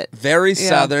vibe of it. Very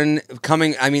southern.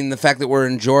 Coming. I mean, the fact that we're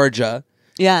in Georgia.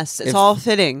 Yes, it's all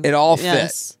fitting. It all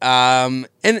Yes. fits. And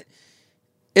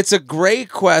it's a great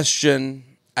question.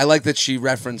 I like that she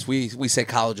referenced. We say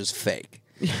college is fake.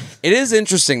 It is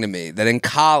interesting to me that in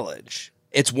college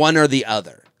it's one or the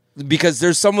other. Because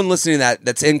there's someone listening to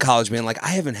that's in college being like, I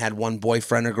haven't had one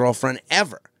boyfriend or girlfriend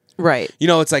ever. Right. You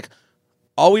know, it's like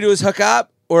all we do is hook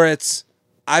up, or it's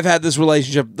I've had this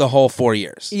relationship the whole 4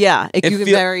 years. Yeah, it could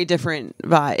be very different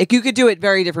vibe. You could do it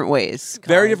very different ways.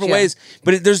 Very different ways,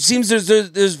 but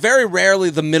there's very rarely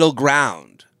the middle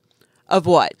ground Of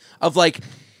what? of like,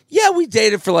 yeah, we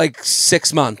dated for like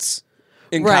 6 months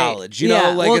in college. You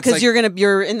know, like well, it's because like,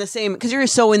 you're in the same because you're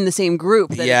so in the same group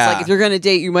that Yeah. it's like if you're gonna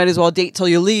date, you might as well date till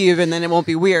you leave, and then it won't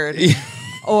be weird.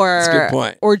 Or That's a good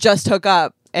point. Or just hook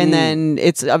up, and then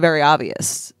it's very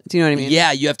obvious. Do you know what I mean?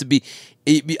 yeah, you have to be.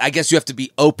 I guess you have to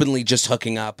be openly just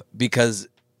hooking up because,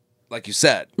 like you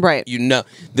said, Right. You know,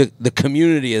 the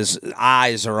community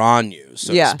eyes are on you,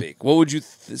 so Yeah. to speak. What would you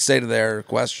say to their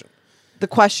question? The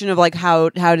question of like how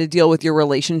to deal with your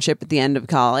relationship at the end of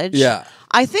college. Yeah.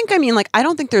 I think, I mean, like, I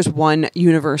don't think there's one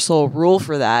universal rule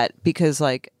for that because,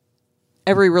 like,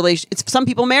 every relation, some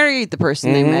people marry the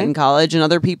person they met in college, and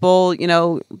other people, you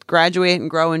know, graduate and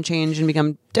grow and change and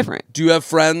become different. Do you have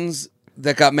friends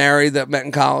that got married that met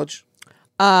in college?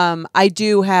 I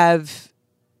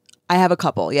have a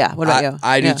couple. Yeah. What about you?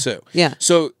 I do Yeah. too. Yeah.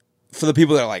 So for the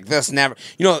people that are like, this never,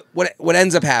 you know, what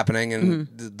ends up happening, and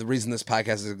the reason this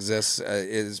podcast exists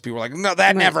is people are like, no,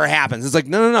 that never happens. It's like,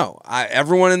 no.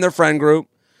 Everyone in their friend group.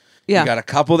 Yeah. You got a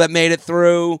couple that made it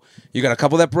through. You got a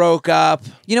couple that broke up.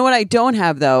 You know what I don't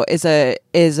have though is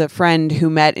a friend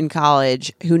who met in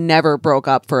college who never broke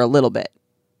up for a little bit.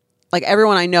 Like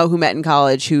everyone I know who met in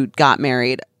college who got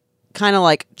married kind of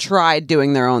like tried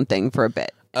doing their own thing for a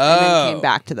bit and then came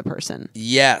back to the person.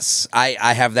 Yes,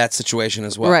 I have that situation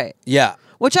as well. Right. Yeah.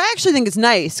 Which I actually think is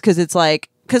nice because it's like,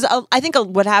 because I think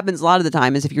what happens a lot of the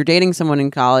time is if you're dating someone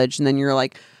in college and then you're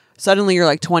like, suddenly you're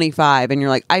like 25 and you're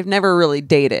like, I've never really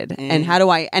dated. And how do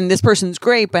and this person's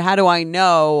great, but how do I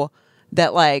know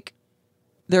that like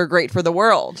they're great for the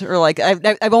world? Or like,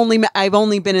 I've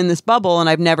only been in this bubble and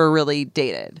I've never really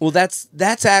dated. Well, that's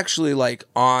actually like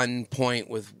on point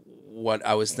with what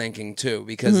I was thinking too,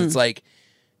 because it's like,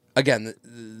 again,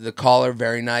 the caller,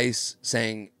 very nice,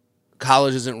 saying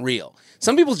college isn't real.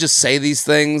 Some people just say these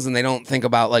things and they don't think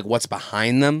about like what's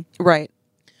behind them. Right.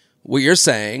 What you're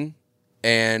saying,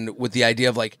 and with the idea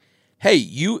of like, hey,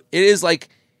 it's like,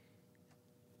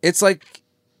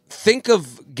 think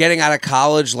of getting out of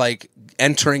college like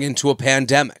entering into a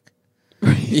pandemic.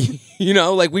 You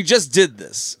know, like we just did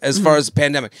this as far as the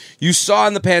pandemic. You saw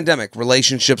in the pandemic,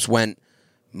 relationships went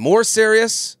more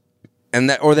serious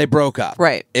or they broke up.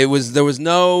 Right. There was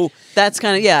no. That's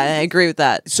kind of, yeah, I agree with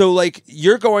that. So like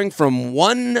you're going from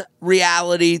one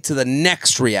reality to the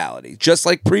next reality, just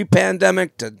like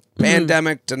pre-pandemic to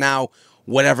pandemic to now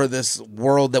whatever this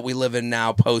world that we live in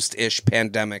now, post-ish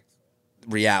pandemic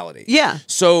reality. Yeah.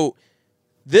 So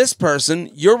this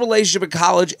person, your relationship in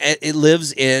college, it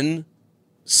lives in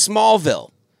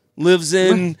Smallville, lives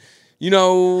in college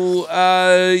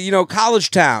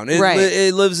town.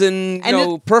 It lives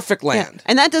in perfect land. Yeah.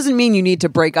 And that doesn't mean you need to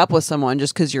break up with someone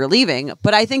just because you're leaving.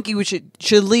 But I think you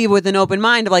should leave with an open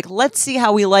mind of like, let's see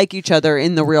how we like each other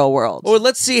in the real world. Or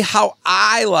let's see how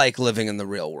I like living in the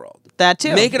real world. That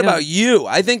too. Make it about you.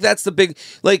 I think that's the big,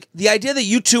 like the idea that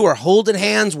you two are holding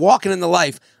hands, walking in the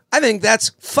life. I think that's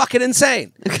fucking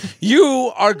insane.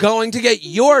 You are going to get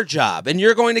your job and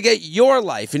you're going to get your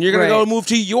life and you're going to go move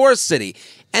to your city.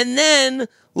 And then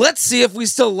let's see if we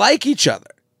still like each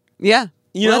other. Yeah.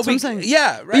 That's what I'm saying.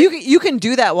 Yeah, right. But you can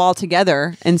do that while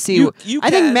together and see. You I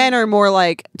think can. men are more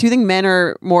like, do you think men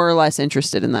are more or less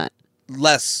interested in that?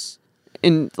 Less.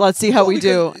 Let's see how we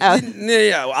do.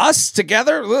 Us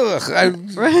together,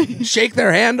 I shake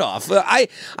their hand off. I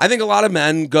think a lot of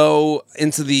men go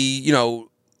into the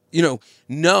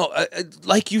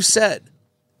like you said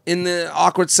in the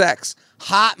awkward sex.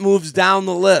 Hot moves down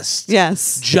the list.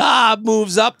 Yes. Job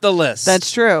moves up the list.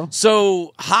 That's true.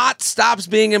 So hot stops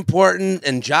being important,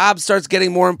 and job starts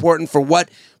getting more important for what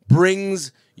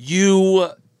brings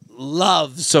you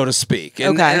love, so to speak. And,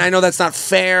 Okay. and I know that's not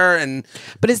fair. And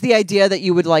But is the idea that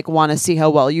you would like want to see how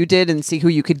well you did and see who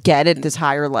you could get at this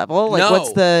higher level? Like, no,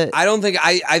 what's the I don't think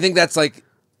I think that's like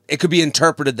it could be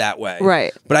interpreted that way,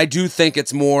 Right. But I do think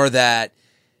it's more that,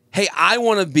 hey, I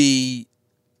want to be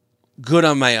good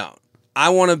on my own. I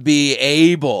want to be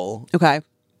able okay?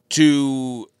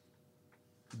 to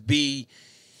be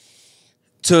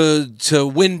to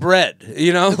win bread,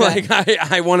 like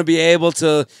I want to be able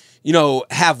to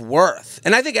have worth,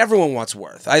 and I think everyone wants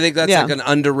worth. I think that's Yeah. like an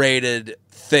underrated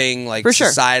thing, like For sure.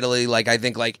 societally. Like I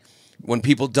think like when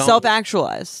people don't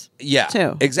Self-actualize. yeah,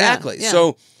 too. exactly. Yeah, yeah.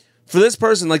 So for this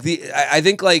person, like I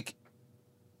think like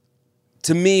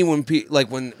to me when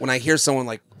when I hear someone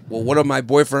like, well, what do my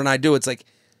boyfriend and I do? It's like,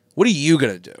 what are you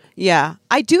gonna do? Yeah,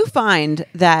 I do find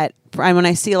that when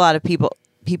I see a lot of people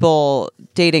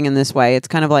dating in this way, it's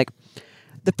kind of like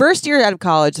the first year out of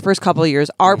college, the first couple of years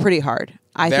are pretty hard.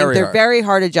 I think Very they're hard. very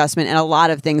hard adjustment, and a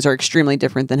lot of things are extremely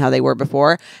different than how they were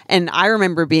before. And I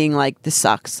remember being like, "This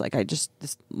sucks. Like,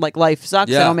 like life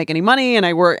sucks. I Yeah. don't make any money, and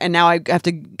I work, and now I have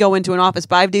to go into an office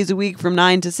 5 days a week from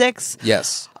 9 to 6."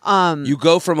 Yes. You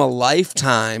go from a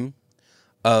lifetime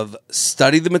of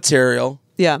study the material,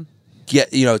 Yeah,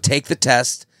 take the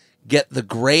test, get the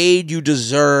grade you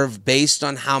deserve based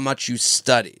on how much you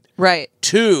studied, right.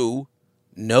 to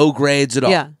no grades at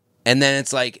all. Yeah. And then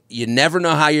it's like, you never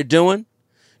know how you're doing.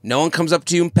 No one comes up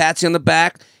to you and pats you on the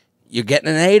back. You're getting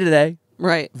an A today.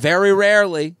 Right. Very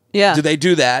rarely Yeah. do they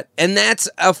do that. And that's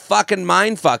a fucking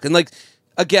mind fuck. And like,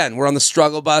 again, we're on the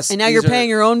struggle bus. And now These you're are- paying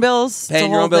your own bills. It's a paying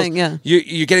your whole own bills. thing, yeah.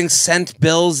 You're getting sent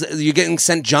bills. You're getting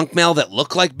sent junk mail that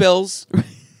look like bills.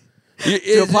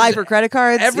 To apply for credit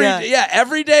cards.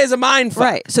 Every day is a mind fuck.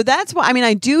 Right. So that's why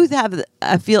I do have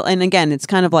a feel, and again, it's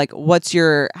kind of like, what's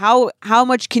your how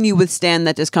much can you withstand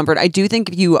that discomfort? I do think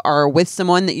if you are with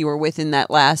someone that you were with in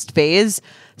that last phase,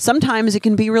 sometimes it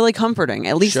can be really comforting.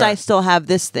 At least Sure. I still have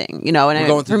this thing, And We're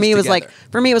going through for me, this it was like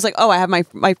together. oh, I have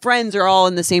my friends are all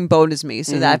in the same boat as me,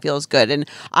 so Mm-hmm. that feels good. And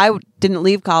I didn't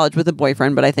leave college with a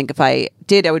boyfriend, but I think if I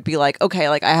did, I would be like, okay,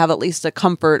 like I have at least a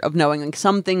comfort of knowing like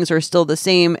some things are still the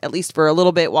same, at least for a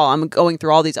little bit, while I'm going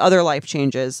through all these other life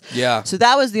changes. Yeah. So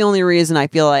that was the only reason I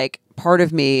feel like part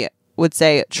of me would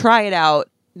say, try it out.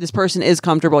 This person is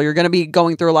comfortable. You're going to be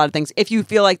going through a lot of things. If you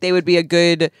feel like they would be a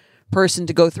good person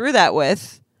to go through that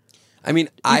with, I mean,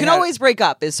 you can always break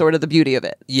up is sort of the beauty of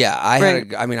it. Yeah, I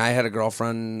Right. had a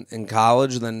girlfriend in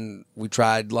college. And then we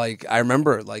tried. Like, I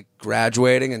remember like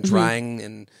graduating and trying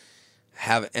and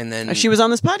and then She was on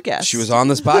this podcast. She was on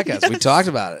this podcast. We talked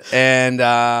about it,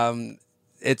 and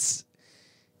it's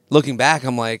looking back.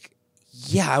 I'm like,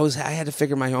 yeah, I had to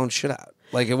figure my own shit out.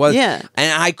 Like it was, Yeah.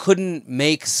 and I couldn't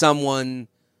make someone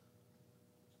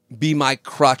be my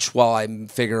crutch while I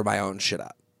figure my own shit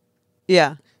out.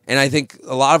 Yeah. And I think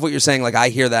a lot of what you're saying, like I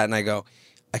hear that and I go,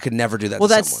 I could never do that Well,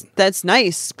 to someone. that's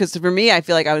nice because for me, I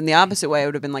feel like I would in the opposite way. I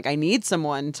would have been like, I need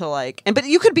someone to like, but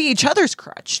you could be each other's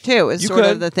crutch too. Is You sort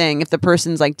could. of the thing if the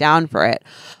person's like down for it.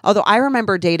 Although I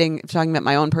remember talking about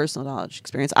my own personal college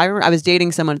experience. I was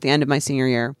dating someone at the end of my senior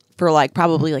year for like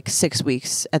probably like 6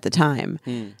 weeks at the time.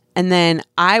 And then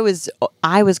I was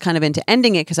kind of into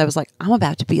ending it because I was like, I'm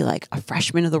about to be like a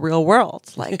freshman of the real world.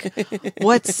 Like,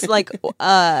 what's like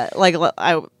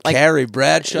Carrie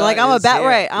Bradshaw. like I'm is about here.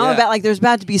 right. I'm Yeah. about like there's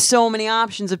about to be so many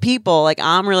options of people. Like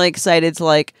I'm really excited to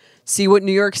like see what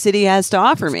New York City has to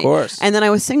offer me. Of course. And then I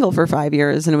was single for 5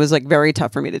 years, and it was like very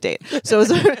tough for me to date. So it,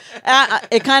 was,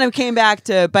 it kind of came back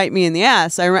to bite me in the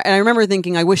ass. And I remember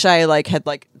thinking, I wish I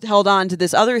had held on to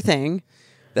this other thing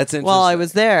That's interesting. while I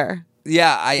was there.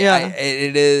 Yeah, Yeah.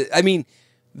 it is. I mean,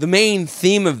 the main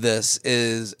theme of this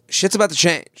is shit's about to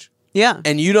change, Yeah.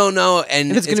 and you don't know, and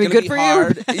If it's gonna be gonna good for you.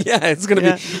 hard. Yeah, it's gonna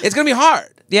Yeah. be. It's gonna be hard,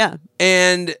 Yeah.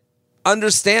 and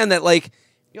understand that like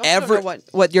You also don't know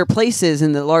what your place is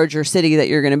in the larger city that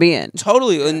you're going to be in.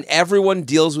 totally, and everyone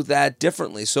deals with that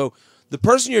differently. So the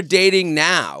person you're dating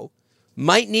now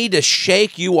might need to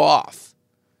shake you off,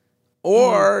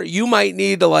 or you might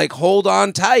need to like hold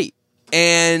on tight.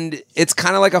 And it's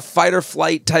kind of like a fight or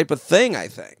flight type of thing, I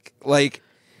think. Like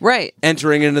Right.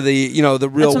 entering into the, the real That's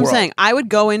what world. I'm saying. I would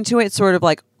go into it sort of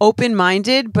like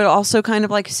open-minded, but also kind of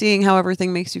like seeing how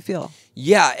everything makes you feel.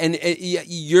 Yeah, and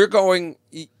you're going,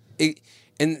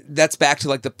 and that's back to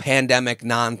like the pandemic,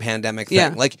 non-pandemic thing.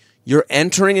 Yeah. Like you're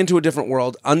entering into a different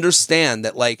world. Understand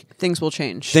that like Things will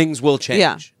change. things will change.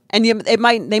 Yeah. And they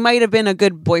might have been a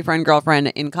good boyfriend, girlfriend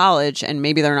in college, and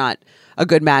maybe they're not a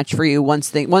good match for you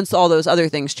once all those other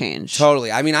things change.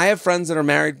 Totally. I mean, I have friends that are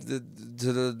married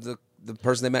to the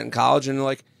person they met in college, and they're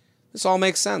like, this all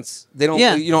makes sense. They don't,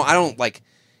 Yeah. I don't like,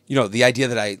 the idea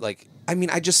that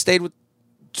I just stayed with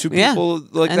two Yeah. people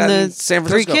like And that the in San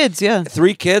Francisco. 3 kids, yeah.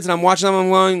 3 kids, and I'm watching them. I'm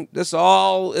going, this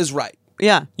all is right.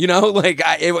 Yeah. You know, like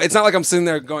it's not like I'm sitting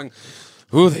there going,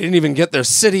 "Ooh, they didn't even get their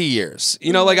city years."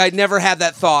 You know, like I never had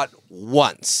that thought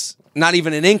once, not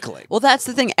even an inkling. Well, that's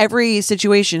the thing. Every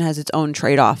situation has its own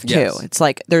trade-off, too. Yes. It's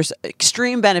like there's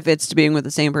extreme benefits to being with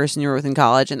the same person you were with in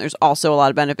college, and there's also a lot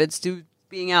of benefits to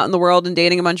being out in the world and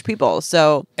dating a bunch of people.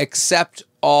 So Accept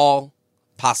all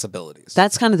possibilities.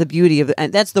 that's kind of the beauty of it.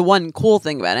 And that's the one cool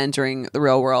thing about entering the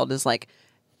real world is like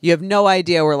you have no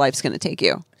idea where life's going to take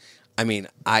you. I mean,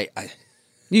 I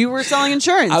You were selling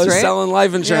insurance, was right? selling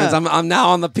life insurance. Yeah. I'm now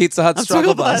on the Pizza Hut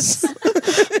struggle Struggle bus.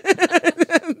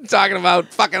 Talking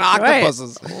about fucking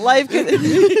octopuses. Life can-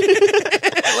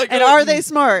 Like, and are they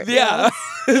smart? Yeah.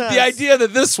 The idea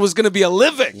that this was going to be a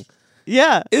living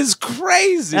Yeah. is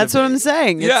crazy. That's to what me. I'm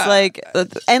saying. It's Yeah. like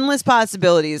endless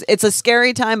possibilities. It's a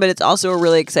scary time, but it's also a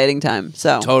really exciting time.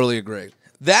 So Totally agree.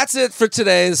 That's it for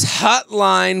today's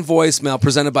Hotline voicemail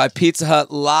presented by Pizza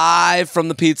Hut live from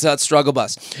the Pizza Hut struggle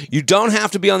bus. You don't have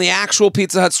to be on the actual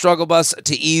Pizza Hut struggle bus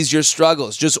to ease your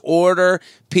struggles. Just order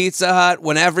Pizza Hut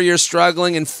whenever you're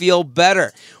struggling and feel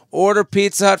better. Order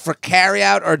Pizza Hut for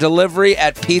carryout or delivery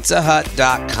at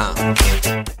pizzahut.com.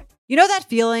 You know that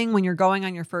feeling when you're going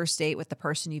on your first date with the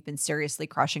person you've been seriously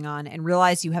crushing on and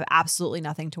realize you have absolutely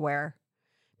nothing to wear?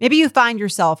 Maybe you find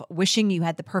yourself wishing you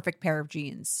had the perfect pair of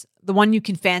jeans, the one you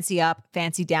can fancy up,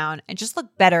 fancy down, and just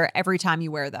look better every time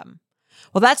you wear them.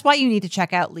 Well, that's why you need to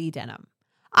check out Lee Denim.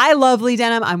 I love Lee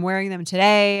Denim. I'm wearing them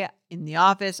today in the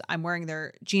office. I'm wearing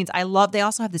their jeans. They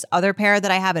also have this other pair that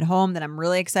I have at home that I'm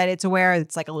really excited to wear.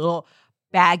 It's like a little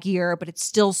baggier, but it's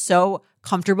still so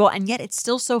comfortable and yet it's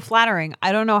still so flattering.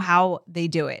 I don't know how they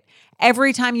do it.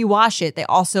 Every time you wash it, they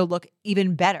also look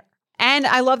even better. And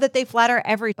I love that they flatter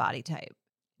every body type.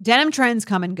 Denim trends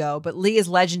come and go, but Lee is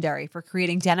legendary for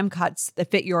creating denim cuts that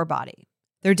fit your body.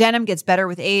 Their denim gets better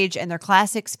with age, and their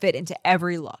classics fit into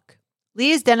every look.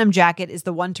 Lee's denim jacket is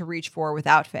the one to reach for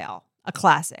without fail, a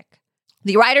classic.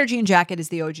 The Rider jean jacket is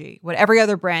the OG, what every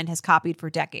other brand has copied for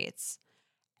decades.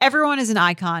 Everyone is an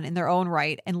icon in their own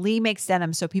right, and Lee makes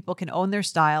denim so people can own their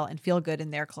style and feel good in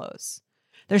their clothes.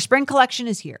 Their spring collection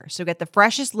is here, so get the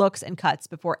freshest looks and cuts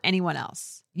before anyone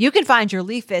else. You can find your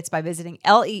Lee fits by visiting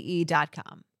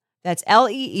lee.com. That's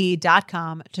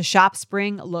lee.com to shop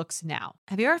spring looks now.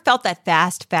 Have you ever felt that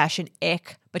fast fashion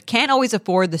ick, but can't always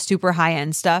afford the super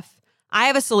high-end stuff? I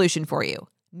have a solution for you.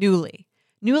 Nuuly.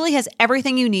 Nuuly has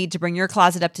everything you need to bring your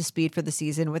closet up to speed for the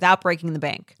season without breaking the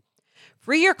bank.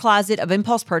 Free your closet of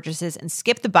impulse purchases and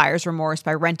skip the buyer's remorse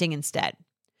by renting instead.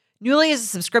 Nuuly is a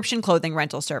subscription clothing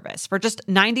rental service. For just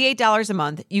 $98 a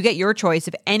month, you get your choice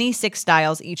of any 6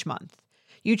 styles each month.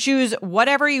 You choose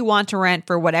whatever you want to rent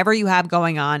for whatever you have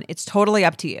going on. It's totally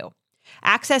up to you.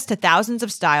 Access to thousands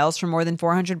of styles from more than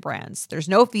 400 brands. There's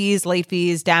no fees, late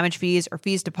fees, damage fees, or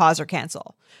fees to pause or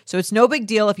cancel. So it's no big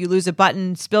deal if you lose a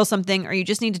button, spill something, or you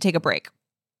just need to take a break.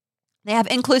 They have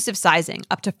inclusive sizing,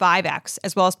 up to 5X,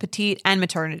 as well as petite and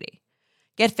maternity.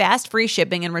 Get fast, free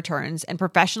shipping and returns and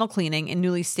professional cleaning in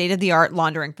Nuuly's state-of-the-art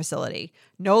laundering facility.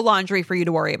 No laundry for you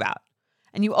to worry about.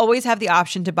 And you always have the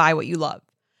option to buy what you love,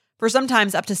 for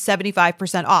sometimes up to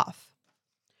 75% off.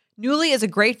 Nuuly is a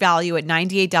great value at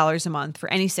 $98 a month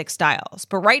for any 6 styles.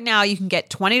 But right now, you can get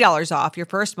 $20 off your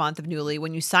first month of Nuuly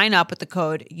when you sign up with the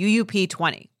code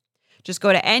UUP20. Just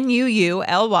go to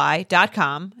NUULY.com,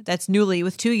 that's Nuuly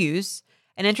with 2 U's,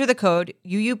 and enter the code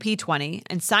UUP20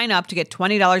 and sign up to get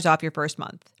 $20 off your first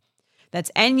month. That's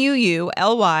NUULY.com,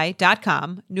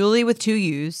 Nuuly with 2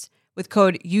 U's, with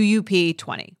code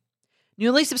UUP20.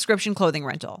 Nuuly subscription clothing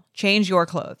rental. Change your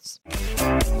clothes.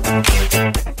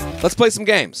 Let's play some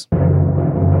games.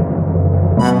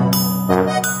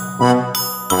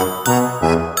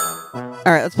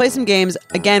 All right, let's play some games.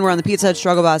 Again, we're on the Pizza Hut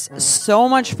struggle bus. So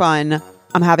much fun.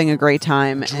 I'm having a great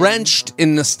time. Drenched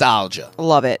in nostalgia.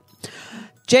 Love it.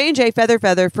 J&J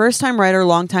Feather, first-time writer,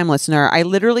 long-time listener. I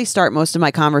literally start most of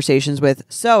my conversations with,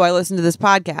 so I listened to this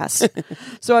podcast.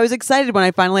 So I was excited when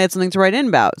I finally had something to write in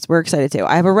about. So we're excited too.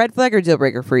 I have a red flag or deal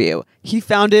breaker for you. He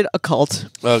founded a cult.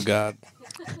 Oh, God.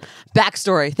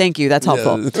 Backstory. Thank you. That's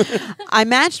helpful. I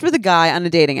matched with a guy on a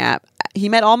dating app. He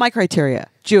met all my criteria.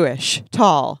 Jewish,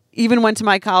 tall, even went to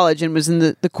my college and was in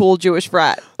the cool Jewish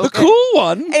frat. The cool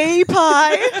one.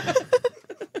 A-pie.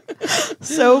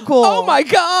 So cool. Oh, my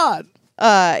God.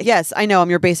 Yes, I know I'm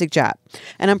your basic Jap.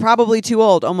 And I'm probably too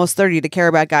old, almost 30, to care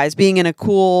about guys being in a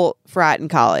cool frat in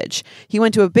college. He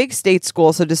went to a big state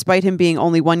school, so despite him being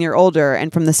only 1 year older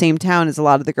and from the same town as a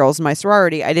lot of the girls in my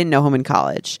sorority, I didn't know him in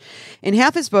college. In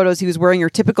half his photos, he was wearing your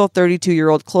typical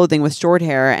 32-year-old clothing with short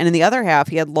hair, and in the other half,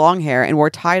 he had long hair and wore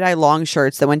tie-dye long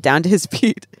shirts that went down to his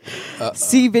feet.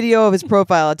 See video of his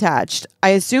profile attached. I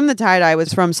assumed the tie-dye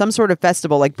was from some sort of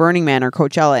festival like Burning Man or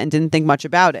Coachella and didn't think much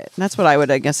about it. That's what I would,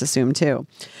 I guess, assume too.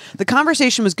 The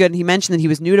conversation was good and he mentioned that he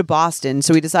was new to Boston,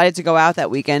 so he decided to go out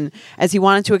that weekend as he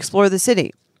wanted to explore the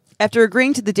city. After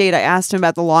agreeing to the date, I asked him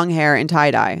about the long hair and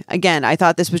tie-dye. Again, I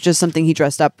thought this was just something he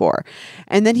dressed up for.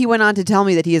 And then he went on to tell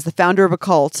me that he is the founder of a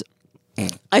cult.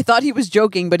 I thought he was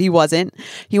joking, but he wasn't.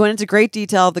 He went into great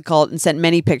detail of the cult and sent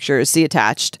many pictures, see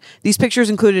attached. These pictures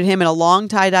included him in a long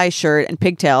tie-dye shirt and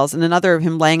pigtails, and another of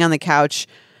him laying on the couch,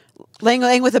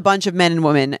 laying with a bunch of men and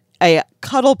women, a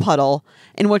cuddle puddle,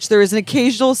 in which there is an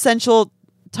occasional sensual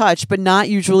touch, but not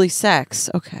usually sex.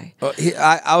 Okay.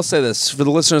 I'll say this for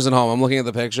the listeners at home. I'm looking at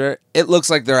the picture. It looks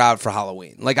like they're out for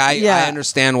Halloween. Like I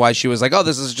understand why she was like, "Oh,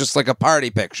 this is just like a party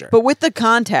picture." But with the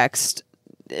context,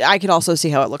 I could also see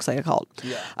how it looks like a cult.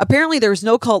 Yeah. Apparently, there's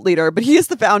no cult leader, but he is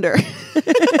the founder.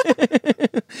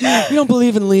 We don't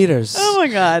believe in leaders. Oh my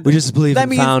god. We just believe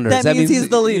in founders. That means he's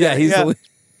the leader. Yeah, he's the leader.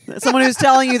 Someone who's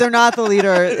telling you they're not the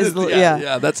leader is the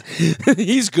yeah. That's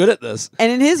he's good at this. And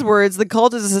in his words, the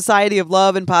cult is a society of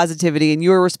love and positivity, and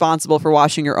you are responsible for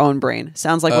washing your own brain.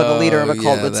 Sounds like what the leader of a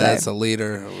cult would say. That's a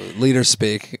leader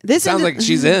speak. This sounds like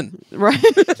she's in. Right.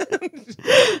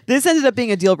 This ended up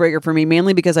being a deal breaker for me,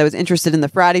 mainly because I was interested in the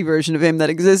fratty version of him that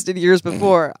existed years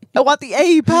before. I want the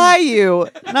A Pie you,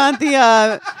 not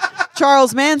the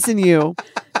Charles Manson you.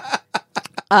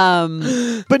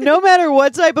 But no matter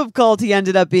what type of cult he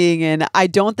ended up being in, I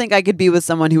don't think I could be with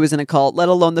someone who was in a cult, let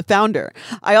alone the founder.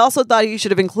 I also thought he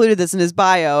should have included this in his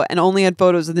bio and only had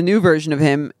photos of the new version of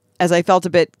him, as I felt a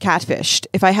bit catfished.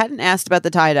 If I hadn't asked about the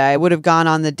tie-dye, I would have gone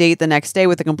on the date the next day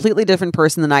with a completely different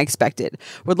person than I expected.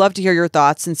 Would love to hear your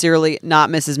thoughts. Sincerely, not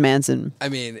Mrs. Manson. I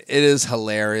mean, it is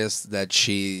hilarious that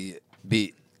she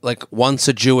be like once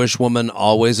a Jewish woman,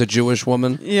 always a Jewish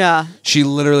woman. Yeah. She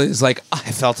literally is like,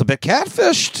 I felt a bit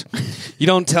catfished. You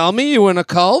don't tell me you were in a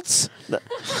cult?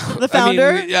 The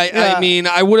founder? I mean,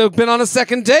 I would have been on a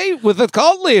second date with a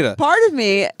cult leader. Part of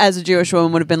me, as a Jewish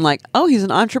woman, would have been like, oh, he's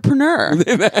an entrepreneur.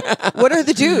 What are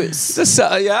the Jews?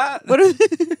 Yeah. What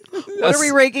are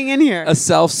we raking in here? A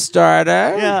self-starter.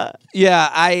 Yeah. Yeah,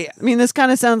 I mean, this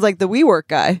kind of sounds like the WeWork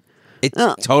guy. It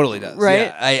totally does. Right?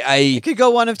 Yeah, it could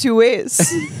go one of two ways.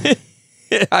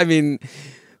 I mean,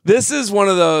 this is one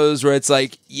of those where it's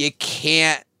like you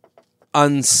can't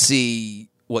unsee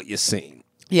what you've seen.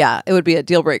 Yeah, it would be a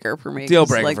deal breaker for me. Deal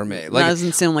breaker for me. Like, that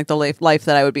doesn't seem like the life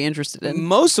that I would be interested in.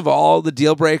 Most of all, the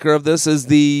deal breaker of this is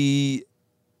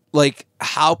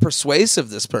how persuasive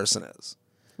this person is.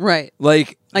 Right.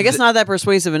 Like, I guess not that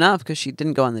persuasive enough because she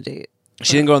didn't go on the date.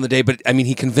 She didn't go on the date, but I mean,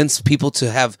 he convinced people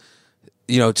to have,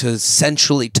 to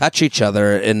sensually touch each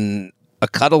other in a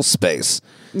cuddle space.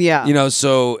 Yeah.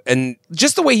 So, and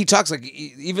just the way he talks, like,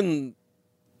 even,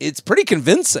 it's pretty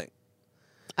convincing.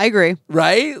 I agree.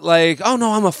 Right? Like, oh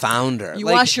no, I'm a founder. You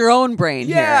wash your own brain.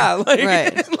 Yeah. Here.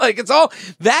 Right. Like, it's all,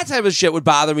 that type of shit would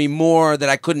bother me more that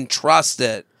I couldn't trust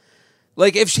it.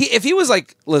 Like, if he was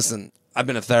like, listen, I've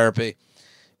been to therapy.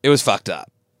 It was fucked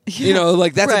up.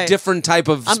 That's a different type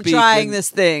of I'm trying this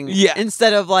thing. Yeah.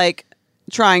 Instead of like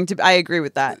trying to, I agree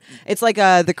with that. It's like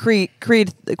the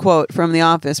Creed quote from The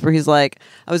Office where he's like,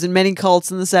 I was in many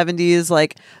cults in the 70s,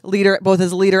 like leader, both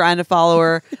as a leader and a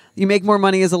follower. You make more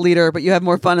money as a leader, but you have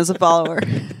more fun as a follower.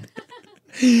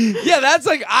 Yeah, that's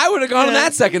like, I would have gone on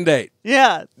that second date.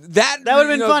 Yeah. That would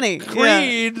have been funny.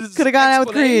 Creed. Could have gone out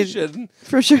with Creed.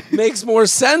 For sure. Makes more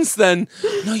sense than,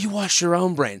 no, you wash your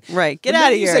own brain. Right. Get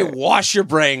out of here. You say wash your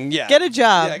brain. Yeah. Get a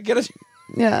job.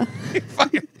 Yeah.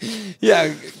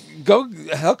 Yeah. Go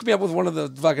hook me up with one of the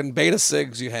fucking beta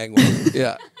cigs you hang with.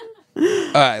 Yeah. All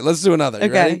right, let's do another. You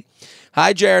okay. Ready?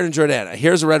 Hi, Jared and Jordana.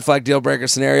 Here's a red flag deal breaker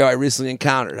scenario I recently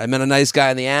encountered. I met a nice guy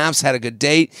in the apps, had a good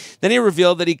date. Then he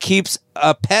revealed that he keeps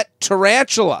a pet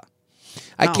tarantula.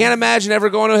 I can't imagine ever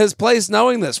going to his place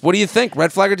knowing this. What do you think?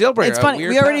 Red flag or deal breaker? It's funny.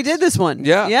 We already did this one.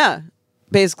 Yeah. Yeah.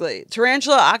 Basically.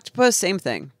 Tarantula, octopus, same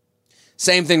thing.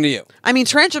 Same thing to you. I mean,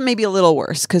 tarantula may be a little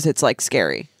worse because it's like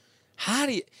scary. How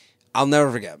do you... I'll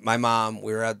never forget. My mom,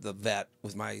 we were at the vet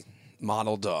with my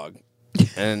model dog.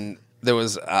 And... There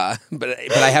was, but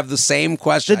I have the same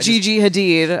question. The Gigi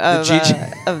Hadid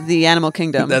of the animal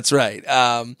kingdom. That's right.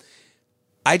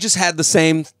 I just had the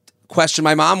same question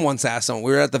my mom once asked someone.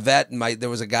 We were at the vet and there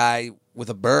was a guy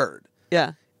with a bird.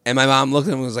 Yeah. And my mom looked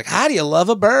at him and was like, how do you love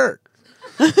a bird?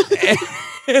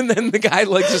 and then the guy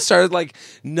just started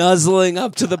nuzzling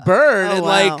up to the bird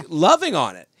and loving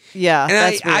on it. Yeah. And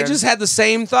that's I just had the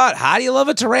same thought. How do you love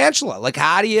a tarantula?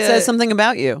 How do you... It says something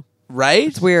about you. Right?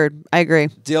 It's weird. I agree.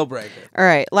 Deal breaker. All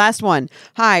right. Last one.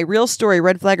 Hi. Real story.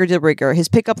 Red flag or deal breaker. His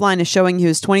pickup line is showing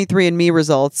his 23andMe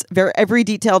results. Every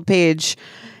detailed page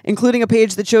including a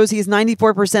page that shows he is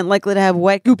 94% likely to have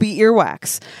wet, goopy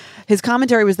earwax. His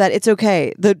commentary was that it's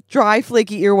okay. The dry,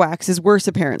 flaky earwax is worse,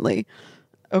 apparently.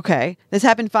 Okay. This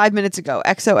happened 5 minutes ago.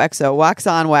 XOXO. Wax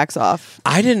on, wax off.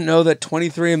 I didn't know that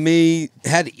 23andMe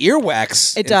had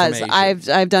earwax. It does. information.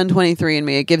 I've done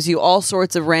 23andMe. It gives you all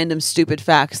sorts of random stupid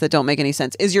facts that don't make any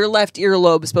sense. Is your left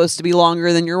earlobe supposed to be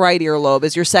longer than your right earlobe?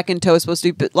 Is your second toe supposed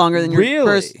to be longer than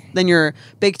your than your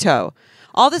big toe?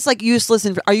 All this like useless.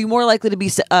 Are you more likely to be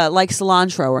like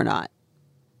cilantro or not?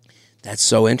 That's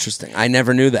so interesting. I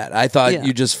never knew that. I thought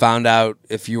you just found out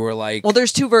if you were like. Well,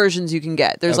 there's two versions you can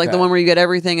get. There's like the one where you get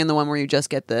everything, and the one where you just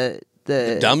get the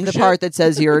dumb shit? part that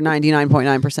says you're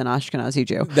 99.9% Ashkenazi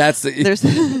Jew. That's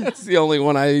that's the only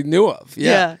one I knew of.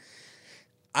 Yeah.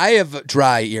 I have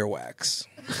dry earwax.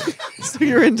 So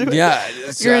you're into it. Yeah,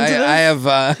 so You're into this? I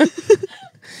have.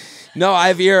 No,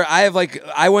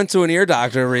 I went to an ear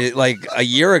doctor like a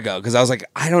year ago because I was like,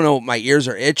 I don't know, my ears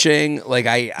are itching. Like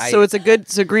So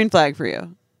it's a green flag for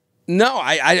you. No,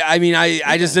 I mean,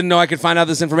 I just didn't know I could find out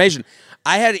this information.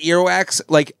 I had earwax.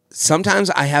 Like sometimes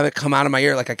I have it come out of my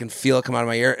ear, like I can feel it come out of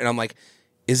my ear, and I'm like,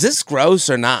 is this gross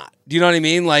or not? Do you know what I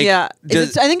mean? Like, Yeah, I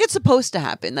think it's supposed to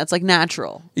happen. That's like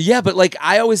natural. yeah, but like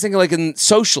I always think like in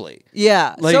socially.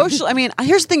 Yeah, Like- social. I mean,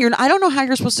 here's the thing: I don't know how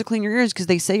you're supposed to clean your ears because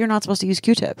they say you're not supposed to use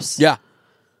Q-tips. Yeah,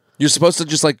 you're supposed to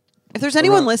just like. If there's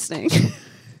anyone listening,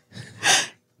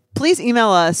 please email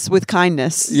us with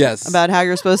kindness. Yes. About how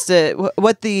you're supposed to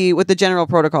what the general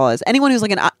protocol is. Anyone who's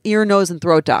like an ear, nose, and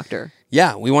throat doctor.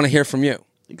 Yeah, we want to hear from you.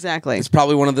 Exactly. It's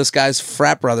probably one of this guy's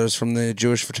frat brothers from the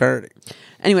Jewish fraternity.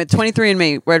 Anyway,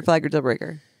 23andMe, red flag or deal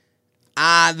breaker?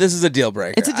 This is a deal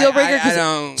breaker. It's a deal breaker I because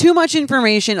don't. too much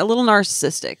information, a little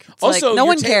narcissistic. It's Also, like, no you're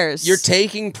one cares. You're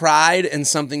taking pride in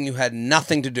something you had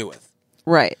nothing to do with.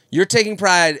 right. You're taking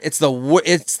pride. It's the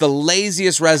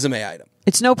laziest resume item.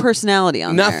 It's no personality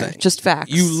on there. Nothing. Just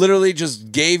facts. You literally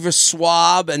just gave a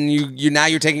swab, and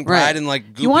you're taking pride Right. in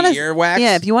like goopy You wanna- earwax.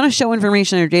 Yeah, if you want to show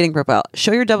information on your dating profile,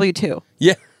 show your W-2.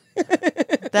 Yeah.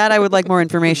 That I would like more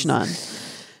information on.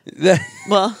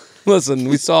 Well, Listen,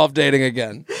 we solved dating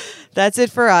again. that's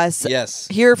it for us. Yes.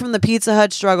 Here from the Pizza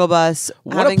Hut struggle bus.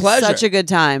 What a having pleasure. such a good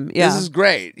time. Yeah. This is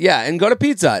great. Yeah, and go to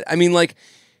Pizza Hut. I mean, like,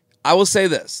 I will say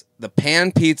this: the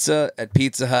pan pizza at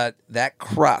Pizza Hut, that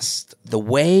crust, the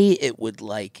way it would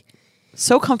like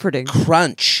so comforting.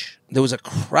 crunch. There was a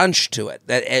crunch to it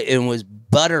that it was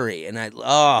buttery, and We're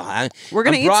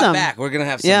gonna I'm eat brought some. back. We're gonna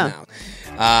have some Yeah.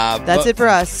 now. That's it for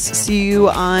us. See you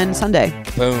on Sunday.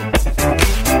 Boom.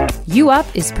 You Up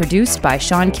is produced by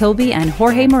Sean Kilby and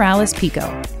Jorge Morales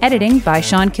Pico. Editing by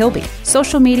Sean Kilby.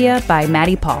 Social media by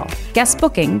Maddie Paul. Guest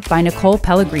booking by Nicole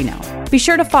Pellegrino. Be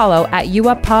sure to follow at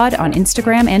YouUpPod on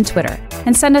Instagram and Twitter.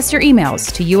 And send us your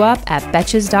emails to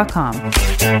youup@betches.com.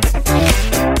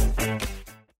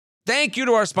 Thank you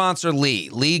to our sponsor, Lee.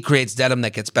 Lee creates denim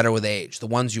that gets better with age, the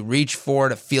ones you reach for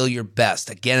to feel your best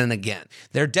again and again.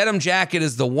 Their denim jacket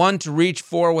is the one to reach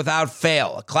for without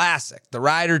fail, a classic. The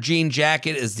Rider jean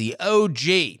jacket is the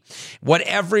OG, what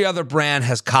every other brand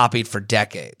has copied for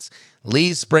decades.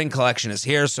 Lee's spring collection is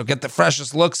here, so get the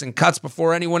freshest looks and cuts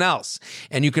before anyone else.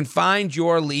 And you can find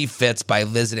your Lee fits by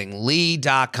visiting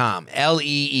lee.com,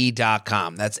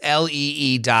 Lee.com. That's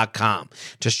Lee.com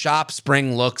to shop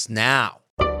spring looks now.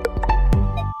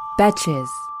 Betches.